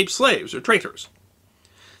not escaped slaves or traitors.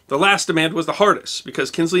 The last demand was the hardest,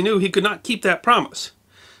 because Kinsley knew he could not keep that promise.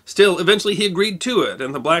 Still, eventually he agreed to it,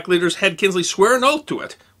 and the black leaders had Kinsley swear an oath to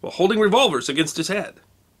it while holding revolvers against his head.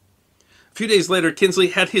 A few days later, Kinsley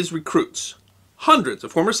had his recruits, hundreds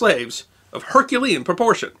of former slaves of Herculean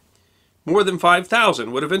proportion. More than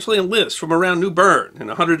 5,000 would eventually enlist from around New Bern, and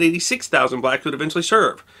 186,000 blacks would eventually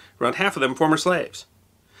serve, around half of them former slaves.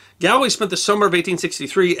 Galloway spent the summer of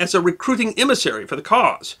 1863 as a recruiting emissary for the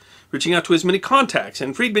cause, reaching out to his many contacts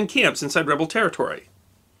in freedmen camps inside rebel territory.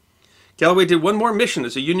 Galloway did one more mission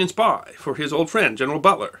as a Union spy for his old friend, General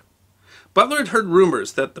Butler. Butler had heard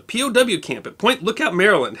rumors that the POW camp at Point Lookout,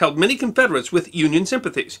 Maryland, held many Confederates with Union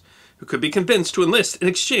sympathies, who could be convinced to enlist in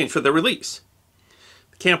exchange for their release.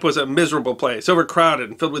 The camp was a miserable place, overcrowded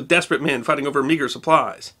and filled with desperate men fighting over meager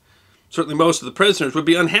supplies. Certainly most of the prisoners would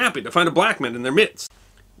be unhappy to find a black man in their midst.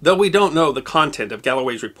 Though we don't know the content of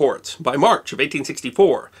Galloway's reports, by March of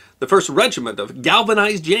 1864, the first regiment of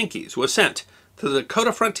galvanized Yankees was sent to the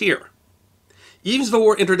Dakota frontier. Even as the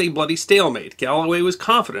war entered a bloody stalemate, Galloway was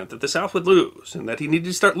confident that the South would lose and that he needed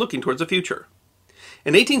to start looking towards the future.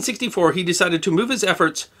 In 1864, he decided to move his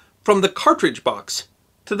efforts from the cartridge box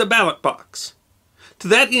to the ballot box. To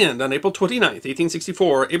that end, on April 29,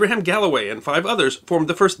 1864, Abraham Galloway and 5 others formed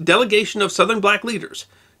the first delegation of Southern black leaders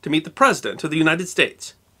to meet the President of the United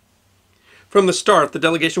States. From the start, the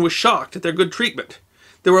delegation was shocked at their good treatment.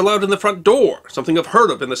 They were allowed in the front door, something unheard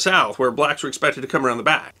of in the South, where blacks were expected to come around the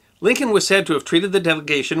back. Lincoln was said to have treated the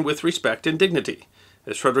delegation with respect and dignity.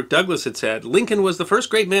 As Frederick Douglass had said, Lincoln was the first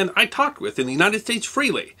great man I talked with in the United States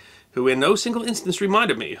freely, who in no single instance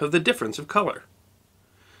reminded me of the difference of color.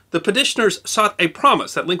 The petitioners sought a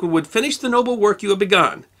promise that Lincoln would finish the noble work you have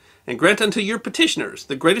begun, and grant unto your petitioners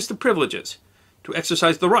the greatest of privileges, to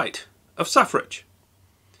exercise the right of suffrage.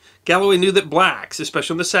 Galloway knew that blacks,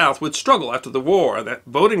 especially in the South, would struggle after the war, and that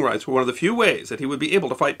voting rights were one of the few ways that he would be able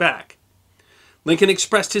to fight back. Lincoln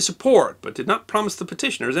expressed his support, but did not promise the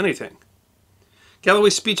petitioners anything.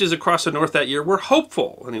 Galloway's speeches across the North that year were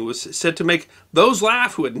hopeful, and he was said to make those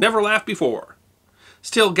laugh who had never laughed before.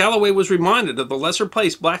 Still, Galloway was reminded of the lesser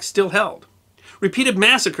place blacks still held. Repeated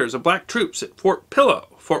massacres of black troops at Fort Pillow,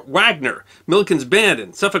 Fort Wagner, Milliken's Bend,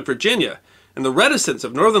 and Suffolk, Virginia, and the reticence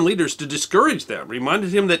of Northern leaders to discourage them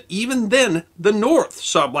reminded him that even then the North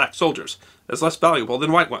saw black soldiers as less valuable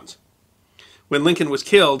than white ones. When Lincoln was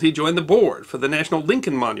killed, he joined the board for the National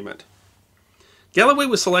Lincoln Monument. Galloway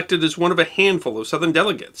was selected as one of a handful of Southern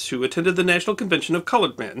delegates who attended the National Convention of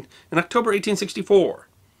Colored Men in October 1864.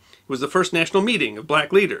 It was the first national meeting of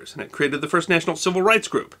black leaders, and it created the first national civil rights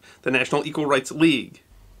group, the National Equal Rights League.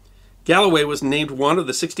 Galloway was named one of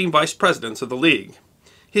the 16 vice presidents of the League.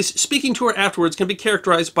 His speaking tour afterwards can be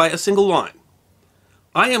characterized by a single line.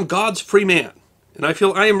 "I am God's free man, and I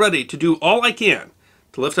feel I am ready to do all I can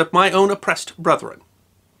to lift up my own oppressed brethren."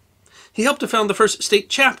 He helped to found the first state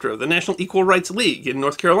chapter of the National Equal Rights League in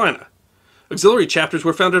North Carolina. Auxiliary chapters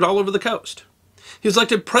were founded all over the coast. He was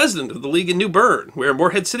elected president of the league in New Bern, where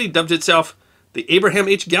Morehead City dubbed itself the Abraham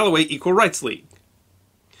H. Galloway Equal Rights League.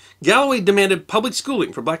 Galloway demanded public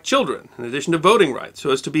schooling for black children, in addition to voting rights,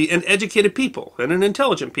 so as to be an educated people and an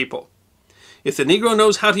intelligent people. If the Negro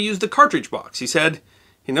knows how to use the cartridge box, he said,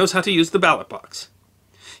 he knows how to use the ballot box.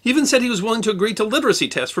 He even said he was willing to agree to literacy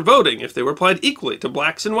tests for voting if they were applied equally to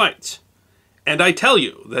blacks and whites. "And I tell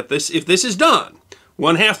you that if this is done,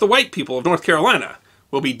 1/2 the white people of North Carolina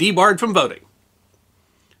will be debarred from voting."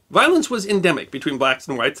 Violence was endemic between blacks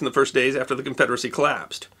and whites in the first days after the Confederacy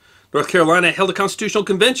collapsed. North Carolina held a constitutional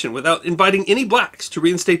convention without inviting any blacks to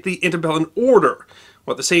reinstate the antebellum order,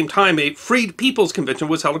 while at the same time a Freed People's Convention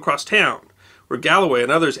was held across town, where Galloway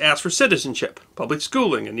and others asked for citizenship, public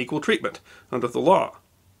schooling, and equal treatment under the law.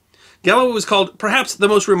 Galloway was called perhaps the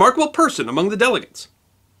most remarkable person among the delegates.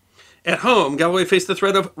 At home, Galloway faced the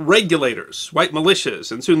threat of regulators, white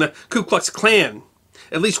militias, and soon the Ku Klux Klan.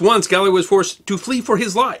 At least once, Galloway was forced to flee for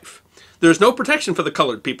his life. "There is no protection for the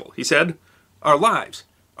colored people," he said. "Our lives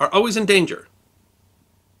are always in danger."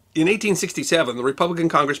 In 1867, the Republican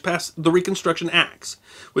Congress passed the Reconstruction Acts,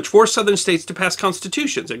 which forced Southern states to pass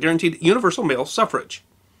constitutions that guaranteed universal male suffrage.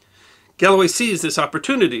 Galloway seized this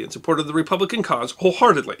opportunity and supported the Republican cause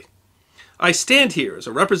wholeheartedly. "I stand here as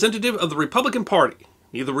a representative of the Republican Party,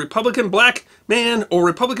 neither Republican black man or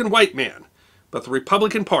Republican white man, but the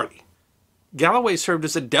Republican Party." Galloway served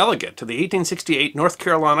as a delegate to the 1868 North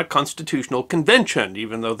Carolina Constitutional Convention,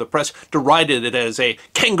 even though the press derided it as a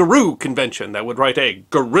kangaroo convention that would write a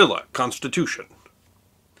guerrilla constitution.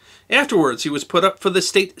 Afterwards, he was put up for the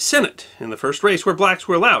state senate in the first race where blacks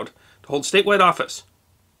were allowed to hold statewide office.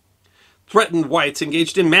 threatened whites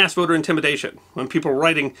engaged in mass voter intimidation, when people were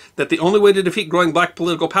writing that the only way to defeat growing black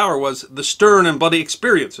political power was the stern and bloody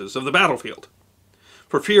experiences of the battlefield.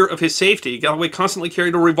 For fear of his safety, Galloway constantly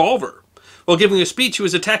carried a revolver. While giving a speech, he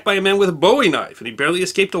was attacked by a man with a Bowie knife, and he barely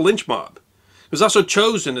escaped a lynch mob. He was also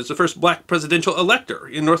chosen as the first black presidential elector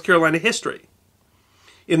in North Carolina history.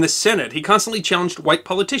 In the Senate, he constantly challenged white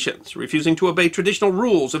politicians, refusing to obey traditional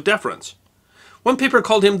rules of deference. One paper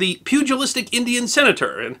called him the pugilistic Indian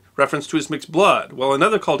senator, in reference to his mixed blood, while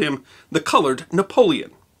another called him the colored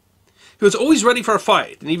Napoleon. He was always ready for a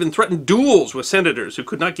fight, and even threatened duels with senators who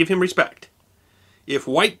could not give him respect. If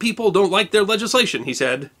white people don't like their legislation, he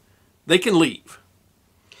said, they can leave.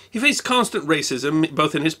 He faced constant racism,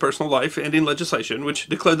 both in his personal life and in legislation, which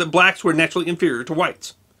declared that blacks were naturally inferior to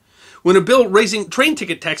whites. When a bill raising train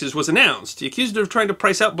ticket taxes was announced, he accused it of trying to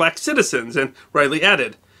price out black citizens, and rightly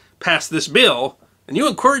added, pass this bill, and you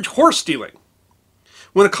encourage horse stealing.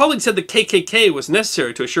 When a colleague said the KKK was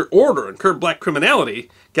necessary to assure order and curb black criminality,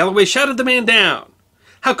 Galloway shouted the man down.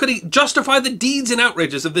 How could he justify the deeds and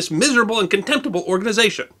outrages of this miserable and contemptible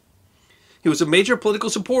organization? He was a major political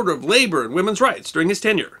supporter of labor and women's rights during his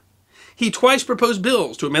tenure. He twice proposed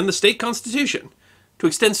bills to amend the state constitution to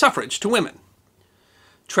extend suffrage to women.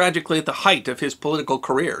 Tragically, at the height of his political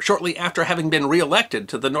career, shortly after having been re-elected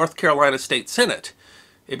to the North Carolina State Senate,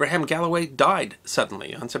 Abraham Galloway died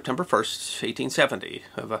suddenly on September 1st, 1870,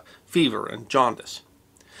 of a fever and jaundice.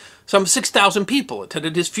 Some 6,000 people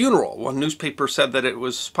attended his funeral. One newspaper said that it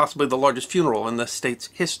was possibly the largest funeral in the state's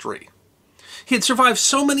history. He had survived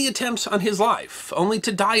so many attempts on his life, only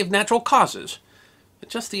to die of natural causes at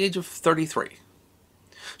just the age of 33.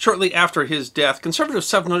 Shortly after his death, conservative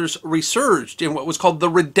Southerners resurged in what was called the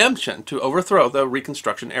Redemption to overthrow the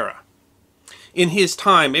Reconstruction era. In his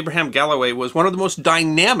time, Abraham Galloway was one of the most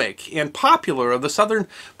dynamic and popular of the Southern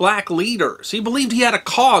black leaders. He believed he had a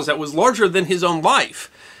cause that was larger than his own life,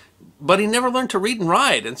 but he never learned to read and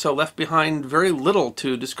write, and so left behind very little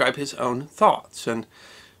to describe his own thoughts. And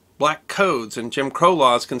black codes and Jim Crow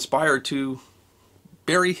laws conspired to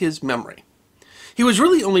bury his memory. He was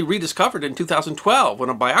really only rediscovered in 2012 when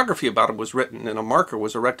a biography about him was written and a marker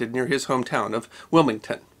was erected near his hometown of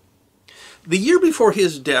Wilmington. The year before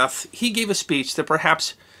his death, he gave a speech that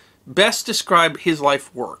perhaps best described his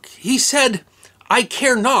life work. He said, "I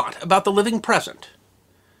care not about the living present,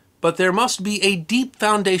 but there must be a deep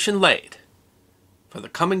foundation laid for the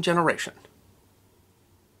coming generation."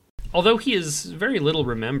 Although he is very little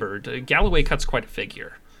remembered, Galloway cuts quite a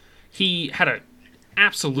figure. He had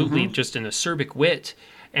absolutely just an acerbic wit,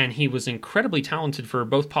 and he was incredibly talented for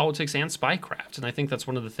both politics and spycraft. And I think that's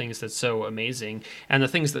one of the things that's so amazing, and the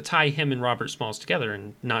things that tie him and Robert Smalls together,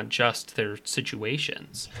 and not just their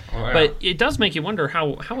situations. Oh, yeah. But it does make you wonder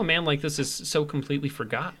how a man like this is so completely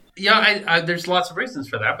forgotten. Yeah, there's lots of reasons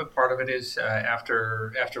for that, but part of it is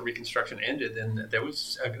after Reconstruction ended, then there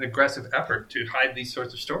was an aggressive effort to hide these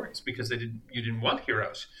sorts of stories because you didn't want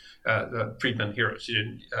heroes. The freedmen heroes. You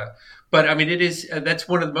didn't, but I mean, it is that's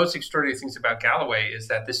one of the most extraordinary things about Galloway is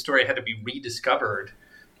that this story had to be rediscovered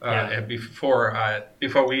before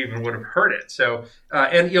we even would have heard it. So,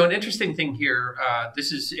 and an interesting thing here.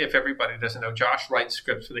 This is, if everybody doesn't know, Josh writes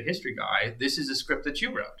scripts for the History Guy. This is a script that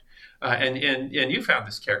you wrote. And you found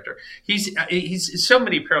this character. He's so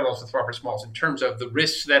many parallels with Robert Smalls in terms of the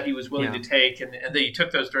risks that he was willing to take, and that he took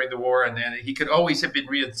those during the war, and then he could always have been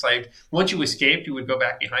re-enslaved. Once you escaped, you would go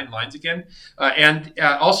back behind lines again.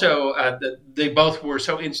 They both were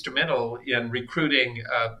so instrumental in recruiting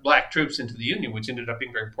black troops into the Union, which ended up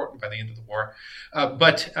being very important by the end of the war.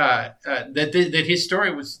 But that his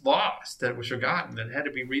story was lost, that it was forgotten, that it had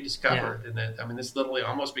to be rediscovered, and that this literally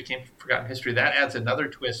almost became forgotten history. That adds another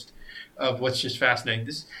twist of what's just fascinating.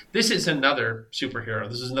 This is another superhero.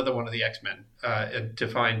 This is another one of the X-Men. To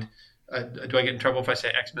find, do I get in trouble if I say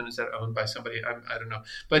X-Men? Is that owned by somebody? I don't know.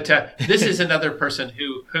 But this is another person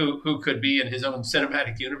who could be in his own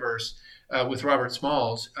cinematic universe with Robert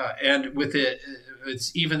Smalls, and with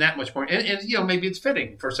it's even that much more. And maybe it's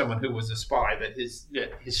fitting for someone who was a spy that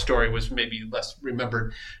his story was maybe less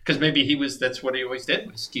remembered because maybe that's what he always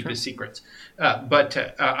did, was keep his secrets. But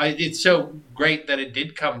it's so great that it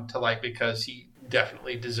did come to light because he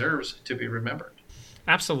definitely deserves to be remembered.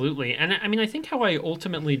 Absolutely. And I think how I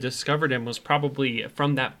ultimately discovered him was probably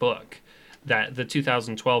from that book, that the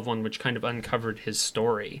 2012 one, which kind of uncovered his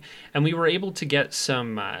story. And we were able to get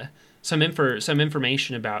some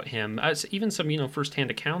information about him, even some firsthand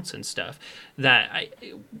accounts and stuff that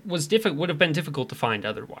would have been difficult to find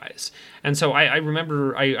otherwise. And so I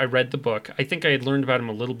remember I read the book. I think I had learned about him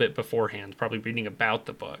a little bit beforehand, probably reading about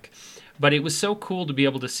the book. But it was so cool to be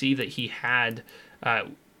able to see that he had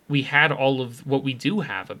we had all of what we do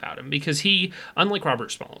have about him, because he, unlike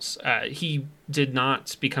Robert Smalls, he did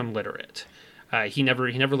not become literate. He never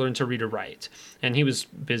learned to read or write, and he was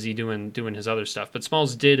busy doing his other stuff. But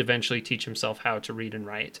Smalls did eventually teach himself how to read and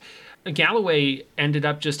write. Galloway ended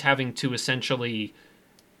up just having to essentially,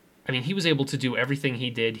 I mean, he was able to do everything he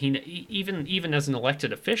did. He even as an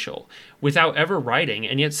elected official, without ever writing,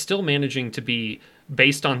 and yet still managing to be,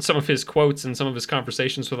 based on some of his quotes and some of his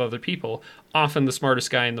conversations with other people, often the smartest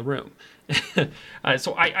guy in the room.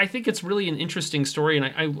 So I think it's really an interesting story, and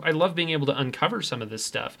I love being able to uncover some of this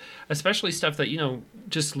stuff, especially stuff that,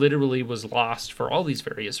 just literally was lost for all these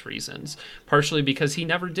various reasons, partially because he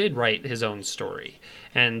never did write his own story.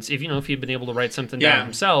 And if he'd been able to write something down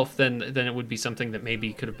himself, then it would be something that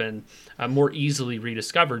maybe could have been more easily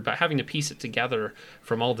rediscovered. But having to piece it together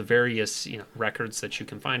from all the various records that you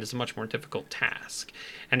can find is a much more difficult task,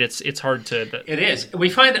 and it's hard to. It is. We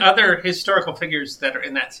find other historical figures that are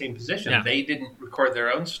in that same position. Yeah. They didn't record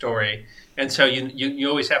their own story, and so you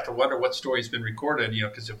always have to wonder what story's been recorded.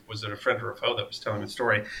 Because was it a friend or a foe that was telling the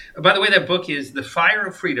story? By the way, that book is "The Fire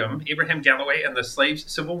of Freedom: Abraham Galloway and the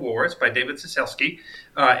Slaves' Civil Wars" by David Soselsky.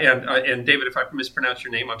 And David, if I mispronounce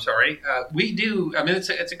your name, I'm sorry. We do. I mean, it's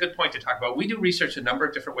a good point to talk about. We do research a number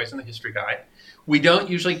of different ways in the History Guide. We don't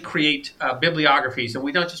usually create bibliographies, and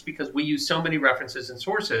we don't just because we use so many references and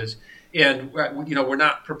sources. And we're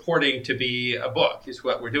not purporting to be a book, is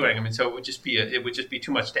what we're doing. I mean, so it would just be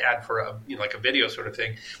too much to add for like a video sort of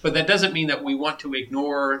thing. But that doesn't mean that we want to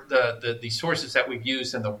ignore the sources that we've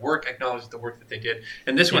used and acknowledge the work that they did.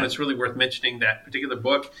 And this one, it's really worth mentioning that particular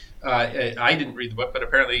book. I didn't read the book, but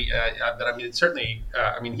apparently, it's certainly.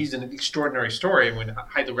 He's an extraordinary story, and we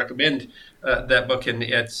highly recommend that book. And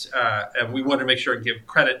and we want to make sure and give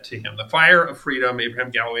credit to him. The Fire of Freedom: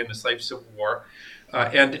 Abraham Galloway and the Slaves' Civil War.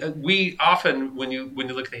 And we often, when you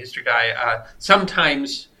look at the History Guy,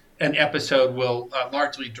 sometimes an episode will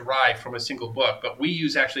largely derive from a single book, but we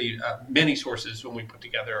use actually many sources when we put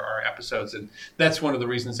together our episodes, and that's one of the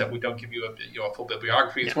reasons that we don't give you a full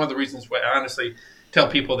bibliography. It's one of the reasons why I honestly tell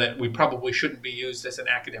people that we probably shouldn't be used as an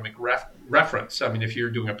academic reference. I mean, if you're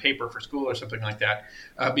doing a paper for school or something like that,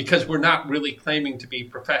 because we're not really claiming to be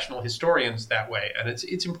professional historians that way. And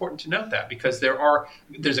it's important to note that, because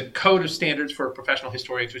there's a code of standards for professional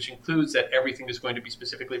historians, which includes that everything is going to be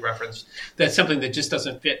specifically referenced. That's something that just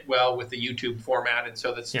doesn't fit well with the YouTube format, and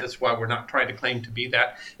so that's why we're not trying to claim to be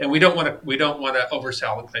that. And we don't want to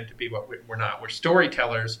oversell and claim to be what we're not. We're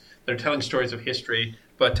storytellers that are telling stories of history.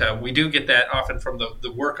 But we do get that often from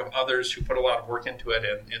the work of others who put a lot of work into it,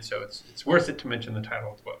 and so it's worth it to mention the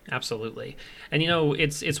title of the book. Absolutely. And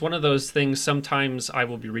it's one of those things, sometimes I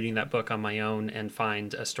will be reading that book on my own and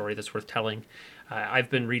find a story that's worth telling. I've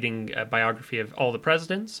been reading a biography of all the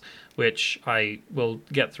presidents, which I will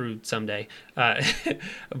get through someday.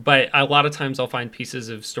 But a lot of times I'll find pieces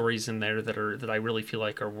of stories in there that I really feel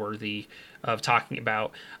like are worthy of talking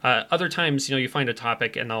about. Other times, you find a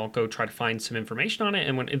topic and I'll go try to find some information on it.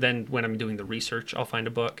 And when I'm doing the research, I'll find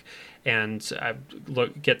a book and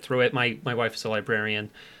get through it. My wife is a librarian,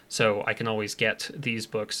 so I can always get these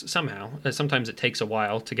books somehow. Sometimes it takes a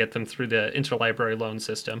while to get them through the interlibrary loan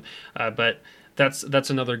system, but that's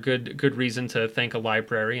another good reason to thank a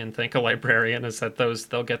library and thank a librarian, is that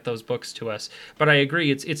they'll get those books to us. But I agree,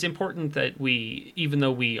 it's important that even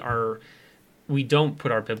though we don't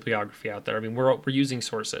put our bibliography out there. I mean, we're using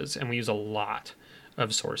sources, and we use a lot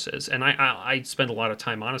of sources. And I spend a lot of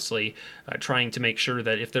time, honestly, trying to make sure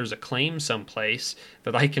that if there's a claim someplace,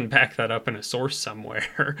 that I can back that up in a source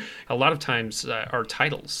somewhere. A lot of times, our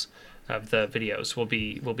titles of the videos will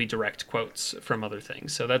be direct quotes from other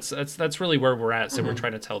things. So that's really where we're at. So we're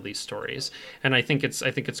trying to tell these stories, and I think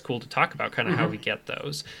it's cool to talk about kind of how we get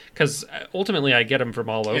those, because ultimately I get them from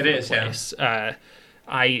all over the place. Yeah.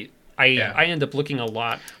 I end up looking a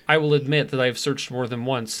lot. I will admit that I've searched more than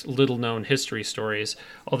once little-known history stories,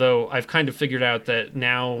 although I've kind of figured out that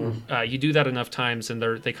now you do that enough times, and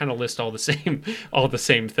they kind of list all the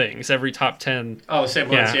same things. Every top 10. Oh, the same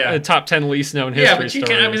ones, yeah. The top 10 least-known history stories.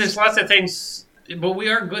 Yeah, but there's lots of things, but we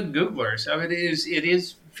are good Googlers. I mean, it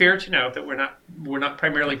is fair to note that we're not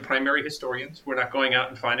primarily primary historians. We're not going out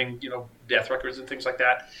and finding, death records and things like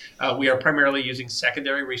that. We are primarily using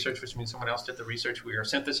secondary research, which means someone else did the research. We are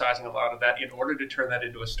synthesizing a lot of that in order to turn that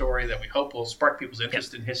into a story that we hope will spark people's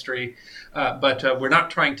interest in history. But we're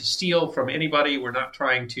not trying to steal from anybody. We're not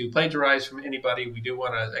trying to plagiarize from anybody. We do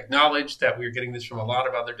want to acknowledge that we're getting this from a lot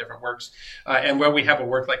of other different works. And where we have a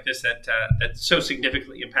work like this that so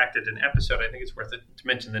significantly impacted an episode, I think it's worth it to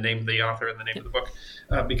mention the name of the author and the name of the book,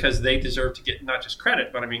 because they deserve to get get not just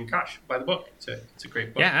credit, but I mean, gosh, buy the book. It's a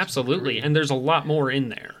great book. Yeah, absolutely. And there's a lot more in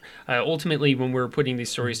there. Ultimately, when we're putting these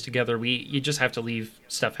stories together, you just have to leave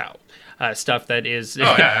stuff out. Stuff that is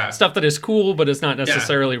stuff that is cool, but is not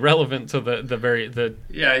necessarily relevant to the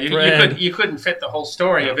you couldn't fit the whole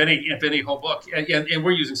story of any whole book, and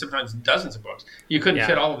we're using sometimes dozens of books. You couldn't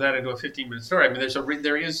fit all of that into a 15-minute story. I mean, there's a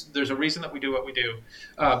reason that we do what we do,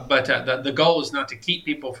 but the goal is not to keep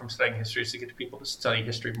people from studying history; it's to get people to study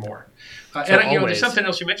history more. There's something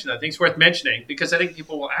else you mentioned that I think is worth mentioning, because I think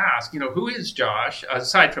people will ask, who is Josh?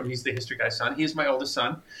 Aside from he's the history guy's son, he's my oldest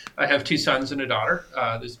son. I have 2 sons and a daughter.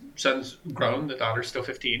 The son's grown, the daughter's still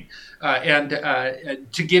 15.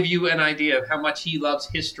 To give you an idea of how much he loves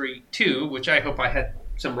history too, which I hope I had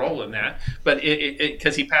some role in that, but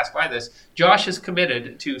because he passed by this, Josh is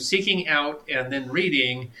committed to seeking out and then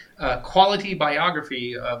reading quality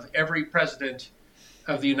biography of every president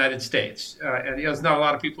of the United States, and there's not a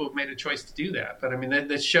lot of people who've made a choice to do that. But I mean,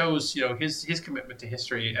 that shows his commitment to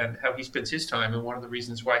history and how he spends his time, and one of the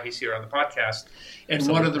reasons why he's here on the podcast, and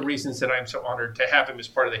one of the reasons that I'm so honored to have him as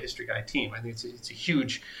part of the History Guy team. I think it's a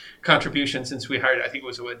huge contribution since we hired. I think it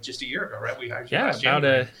was just a year ago, right? We hired you last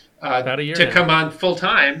January, about a year to come on full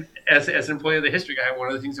time as an employee of the History Guy. One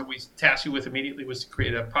of the things that we tasked you with immediately was to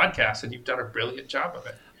create a podcast, and you've done a brilliant job of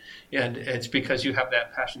it. And it's because you have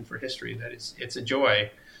that passion for history that it's a joy.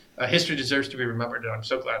 History deserves to be remembered, and I'm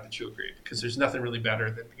so glad that you agree, because there's nothing really better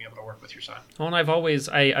than being able to work with your son. Well, and I've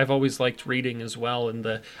always liked reading as well,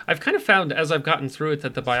 and I've kind of found as I've gotten through it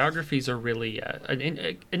that the biographies are really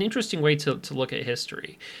an interesting way to look at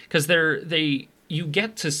history, because you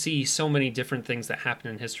get to see so many different things that happen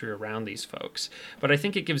in history around these folks. But I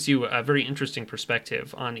think it gives you a very interesting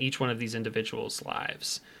perspective on each one of these individuals'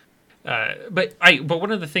 lives. But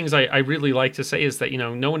one of the things I really like to say is that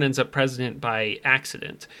no one ends up president by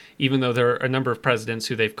accident, even though there are a number of presidents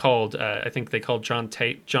who they've called. I think they called John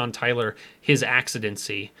Tyler his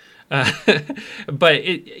accidency. But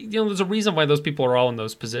there's a reason why those people are all in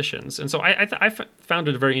those positions, and so I found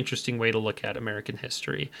it a very interesting way to look at American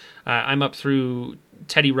history. I'm up through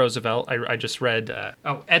Teddy Roosevelt. I just read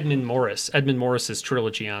Edmund Morris's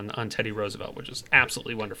trilogy on Teddy Roosevelt, which is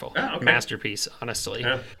absolutely wonderful, masterpiece, honestly.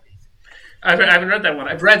 Yeah. I haven't read that one.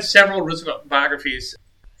 I've read several Roosevelt biographies.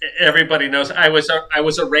 Everybody knows I was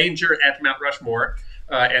a ranger at Mount Rushmore,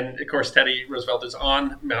 and of course Teddy Roosevelt is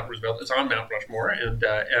on Mount Rushmore,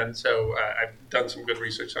 and so I've done some good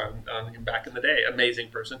research on him back in the day. Amazing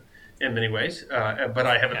person in many ways, but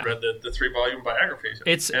I haven't read the 3-volume biographies.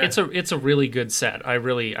 It's a really good set. I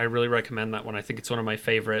really recommend that one. I think it's one of my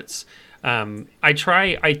favorites. I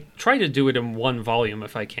try to do it in 1 volume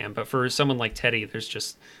if I can, but for someone like Teddy,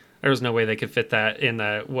 there was no way they could fit that in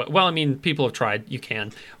well, I mean, people have tried. You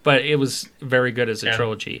can. But it was very good as a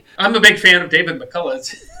trilogy. I'm a big fan of David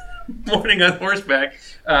McCullough's Morning on Horseback.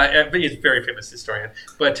 But he's a very famous historian.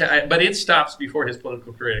 But it stops before his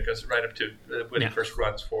political career. It goes right up to when he first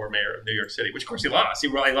runs for mayor of New York City, which, of course, he lost. He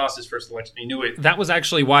lost his first election. He knew it. That was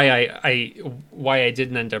actually why I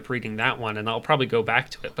didn't end up reading that one, and I'll probably go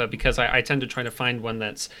back to it. But because I tend to try to find one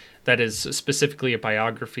that is specifically a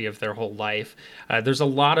biography of their whole life. There's a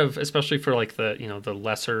lot of, especially for like the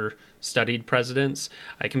lesser studied presidents,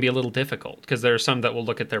 it can be a little difficult because there are some that will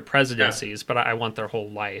look at their presidencies, but I want their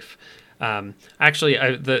whole life. Actually,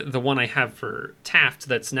 the one I have for Taft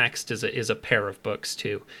that's next is a pair of books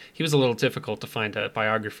too. He was a little difficult to find a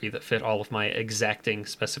biography that fit all of my exacting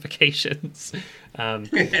specifications.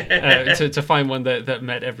 To find one that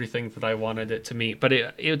met everything that I wanted it to meet. But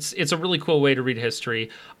it's a really cool way to read history.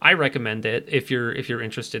 I recommend it if you're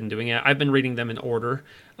interested in doing it. I've been reading them in order,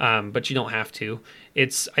 but you don't have to.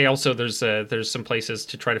 There's some places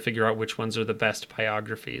to try to figure out which ones are the best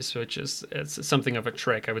biographies, which is it's something of a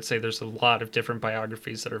trick. I would say there's a lot of different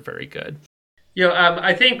biographies that are very good.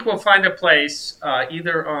 I think we'll find a place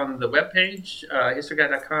either on the webpage,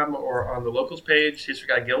 historyguy.com, or on the locals page,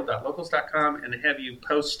 historyguyguild.locals.com, and have you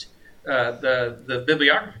post the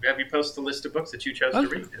bibliography. Have you post the list of books that you chose to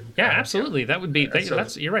read? And, absolutely. That would be.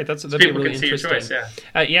 You're right. That'd be really interesting. Choice,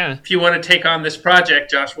 If you want to take on this project,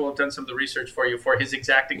 Josh will have done some of the research for you for his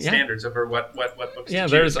exacting standards over what books. Yeah,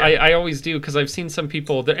 to choose. I always do, because I've seen some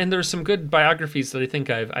people and there's some good biographies that I think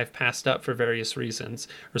I've passed up for various reasons,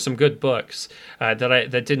 or some good books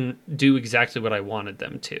that didn't do exactly what I wanted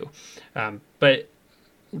them to, but.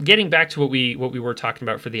 Getting back to what we were talking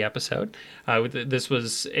about for the episode, this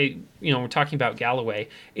was we're talking about Galloway.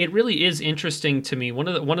 It really is interesting to me. One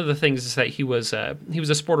of the things is that he was a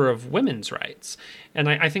supporter of women's rights, and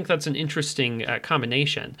I think that's an interesting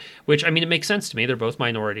combination. Which, I mean, it makes sense to me. They're both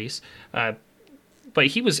minorities, but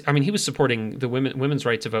he was supporting the women's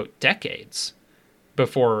right to vote decades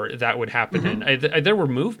before that would happen. And there were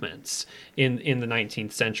movements in the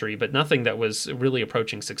 19th century, but nothing that was really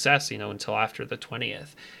approaching success, until after the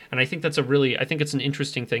 20th. And I think I think it's an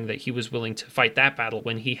interesting thing that he was willing to fight that battle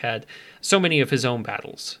when he had so many of his own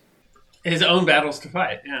battles. His own battles to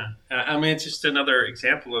fight, yeah. I mean, it's just another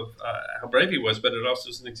example of how brave he was, but it also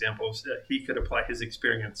is an example of he could apply his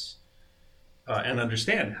experience and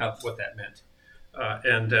understand what that meant.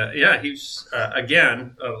 He's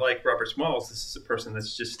again, like Robert Smalls, this is a person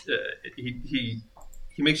that's just he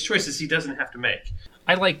makes choices he doesn't have to make.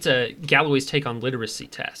 I liked Galloway's take on literacy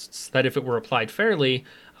tests, that if it were applied fairly,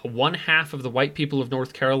 1/2 of the white people of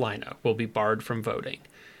North Carolina will be barred from voting.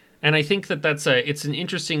 And I think it's an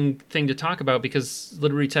interesting thing to talk about, because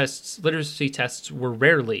literacy tests were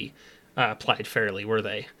rarely applied fairly, were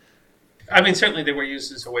they? I mean, certainly they were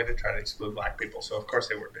used as a way to try to exclude black people, so of course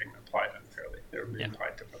they were being applied unfairly. They were being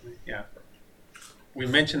applied differently. Yeah, we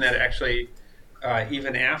mentioned that actually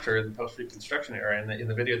even after the post-Reconstruction era in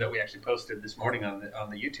the video that we actually posted this morning on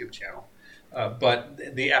the YouTube channel.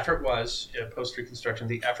 But the effort was, post-Reconstruction,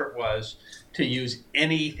 the effort was to use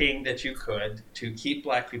anything that you could to keep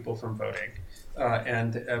black people from voting.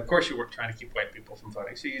 And of course you weren't trying to keep white people from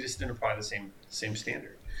voting, so you just didn't apply the same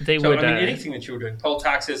standard. Anything that you were doing, poll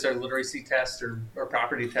taxes or literacy tests or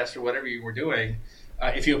property tests or whatever you were doing,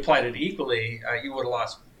 if you applied it equally, you would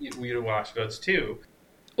have lost votes too.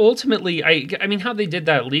 Ultimately, I mean, how they did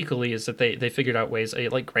that legally is that they figured out ways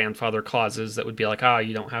like grandfather clauses that would be like,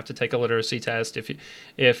 you don't have to take a literacy test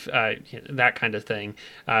if that kind of thing.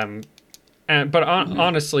 But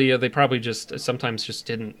honestly, they probably sometimes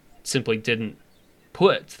didn't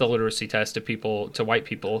put the literacy test to white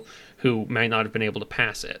people who may not have been able to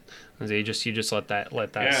pass it. You just let that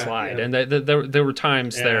slide. Yeah. And there were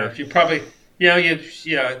times there. If you probably. Yeah.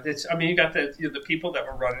 It's. I mean, you got the people that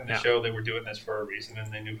were running the show. They were doing this for a reason,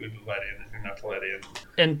 and they knew who to let in and who not to let in.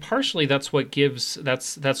 And partially, that's what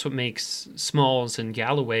makes Smalls and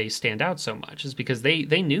Galloway stand out so much, is because they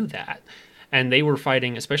knew that, and they were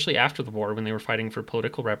fighting, especially after the war when they were fighting for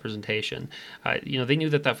political representation. They knew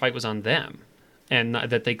that fight was on them, and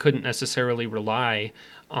that they couldn't necessarily rely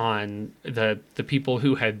on the people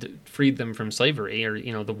who had freed them from slavery,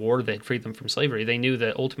 or the war that freed them from slavery. They knew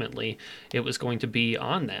that ultimately it was going to be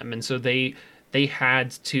on them, and so they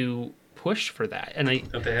had to push for that.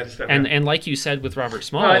 And like you said with Robert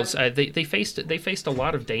Smalls, they faced a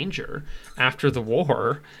lot of danger after the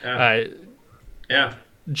war.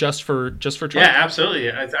 Just for Trump. Yeah, absolutely.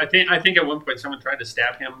 I think at one point someone tried to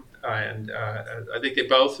stab him, and I think they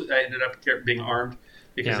both ended up being armed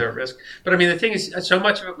because they're at risk. But I mean, the thing is, so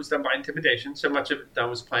much of it was done by intimidation. So much of it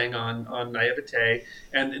was playing on naivete.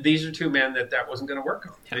 And these are two men that wasn't going to work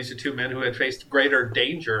on. Yeah. These are two men who had faced greater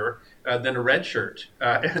danger than a red shirt.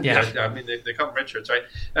 I mean, they call them red shirts, right?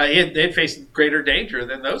 They'd faced greater danger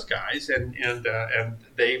than those guys, and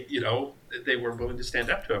they, they were willing to stand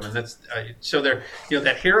up to him, and that's so there.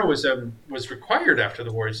 That heroism was required after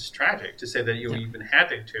the war. It's tragic to say that you even had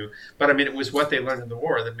to, but I mean, it was what they learned in the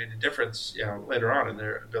war that made a difference later on in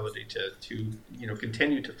their ability to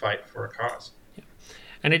continue to fight for a cause. Yeah.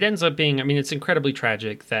 And it ends up being, I mean, it's incredibly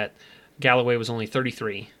tragic that Galloway was only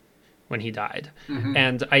 33 when he died,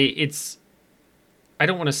 and I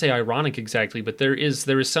don't want to say ironic exactly, but there is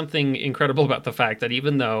something incredible about the fact that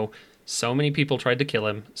even though so many people tried to kill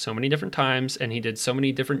him so many different times, and he did so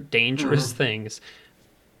many different dangerous things,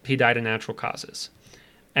 he died of natural causes.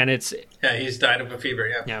 And he's died of a fever.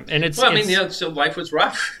 Yeah, and so life was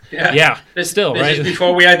rough. This is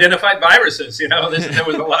before we identified viruses. There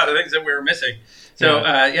was a lot of things that we were missing. So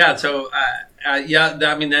I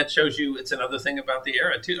mean, that shows you it's another thing about the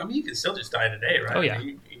era too. I mean, you can still just die today, right? Oh yeah, I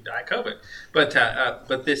mean, you die of COVID,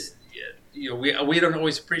 but this. We don't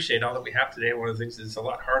always appreciate all that we have today. One of the things is it's a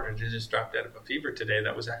lot harder to just drop dead of a fever today.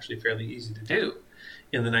 That was actually fairly easy to do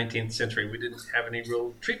in the 19th century. We didn't have any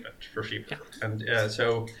real treatment for fever. Yeah. And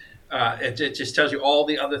so it just tells you all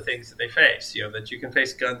the other things that they face, that you can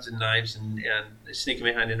face guns and knives and sneaking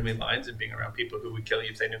behind enemy lines and being around people who would kill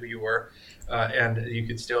you if they knew who you were. And you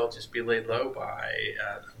could still just be laid low by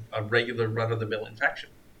a regular run-of-the-mill infection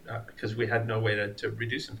because we had no way to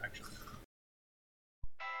reduce infection.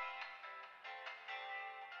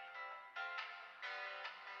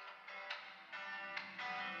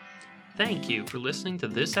 Thank you for listening to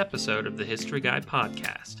this episode of the History Guy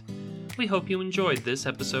podcast. We hope you enjoyed this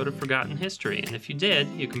episode of Forgotten History, and if you did,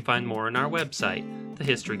 you can find more on our website,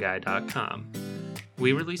 thehistoryguy.com.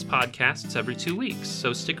 We release podcasts every 2 weeks,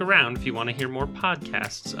 so stick around if you want to hear more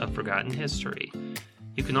podcasts of Forgotten History.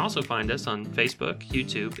 You can also find us on Facebook,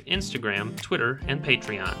 YouTube, Instagram, Twitter, and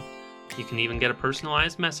Patreon. You can even get a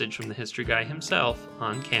personalized message from the History Guy himself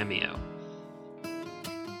on Cameo.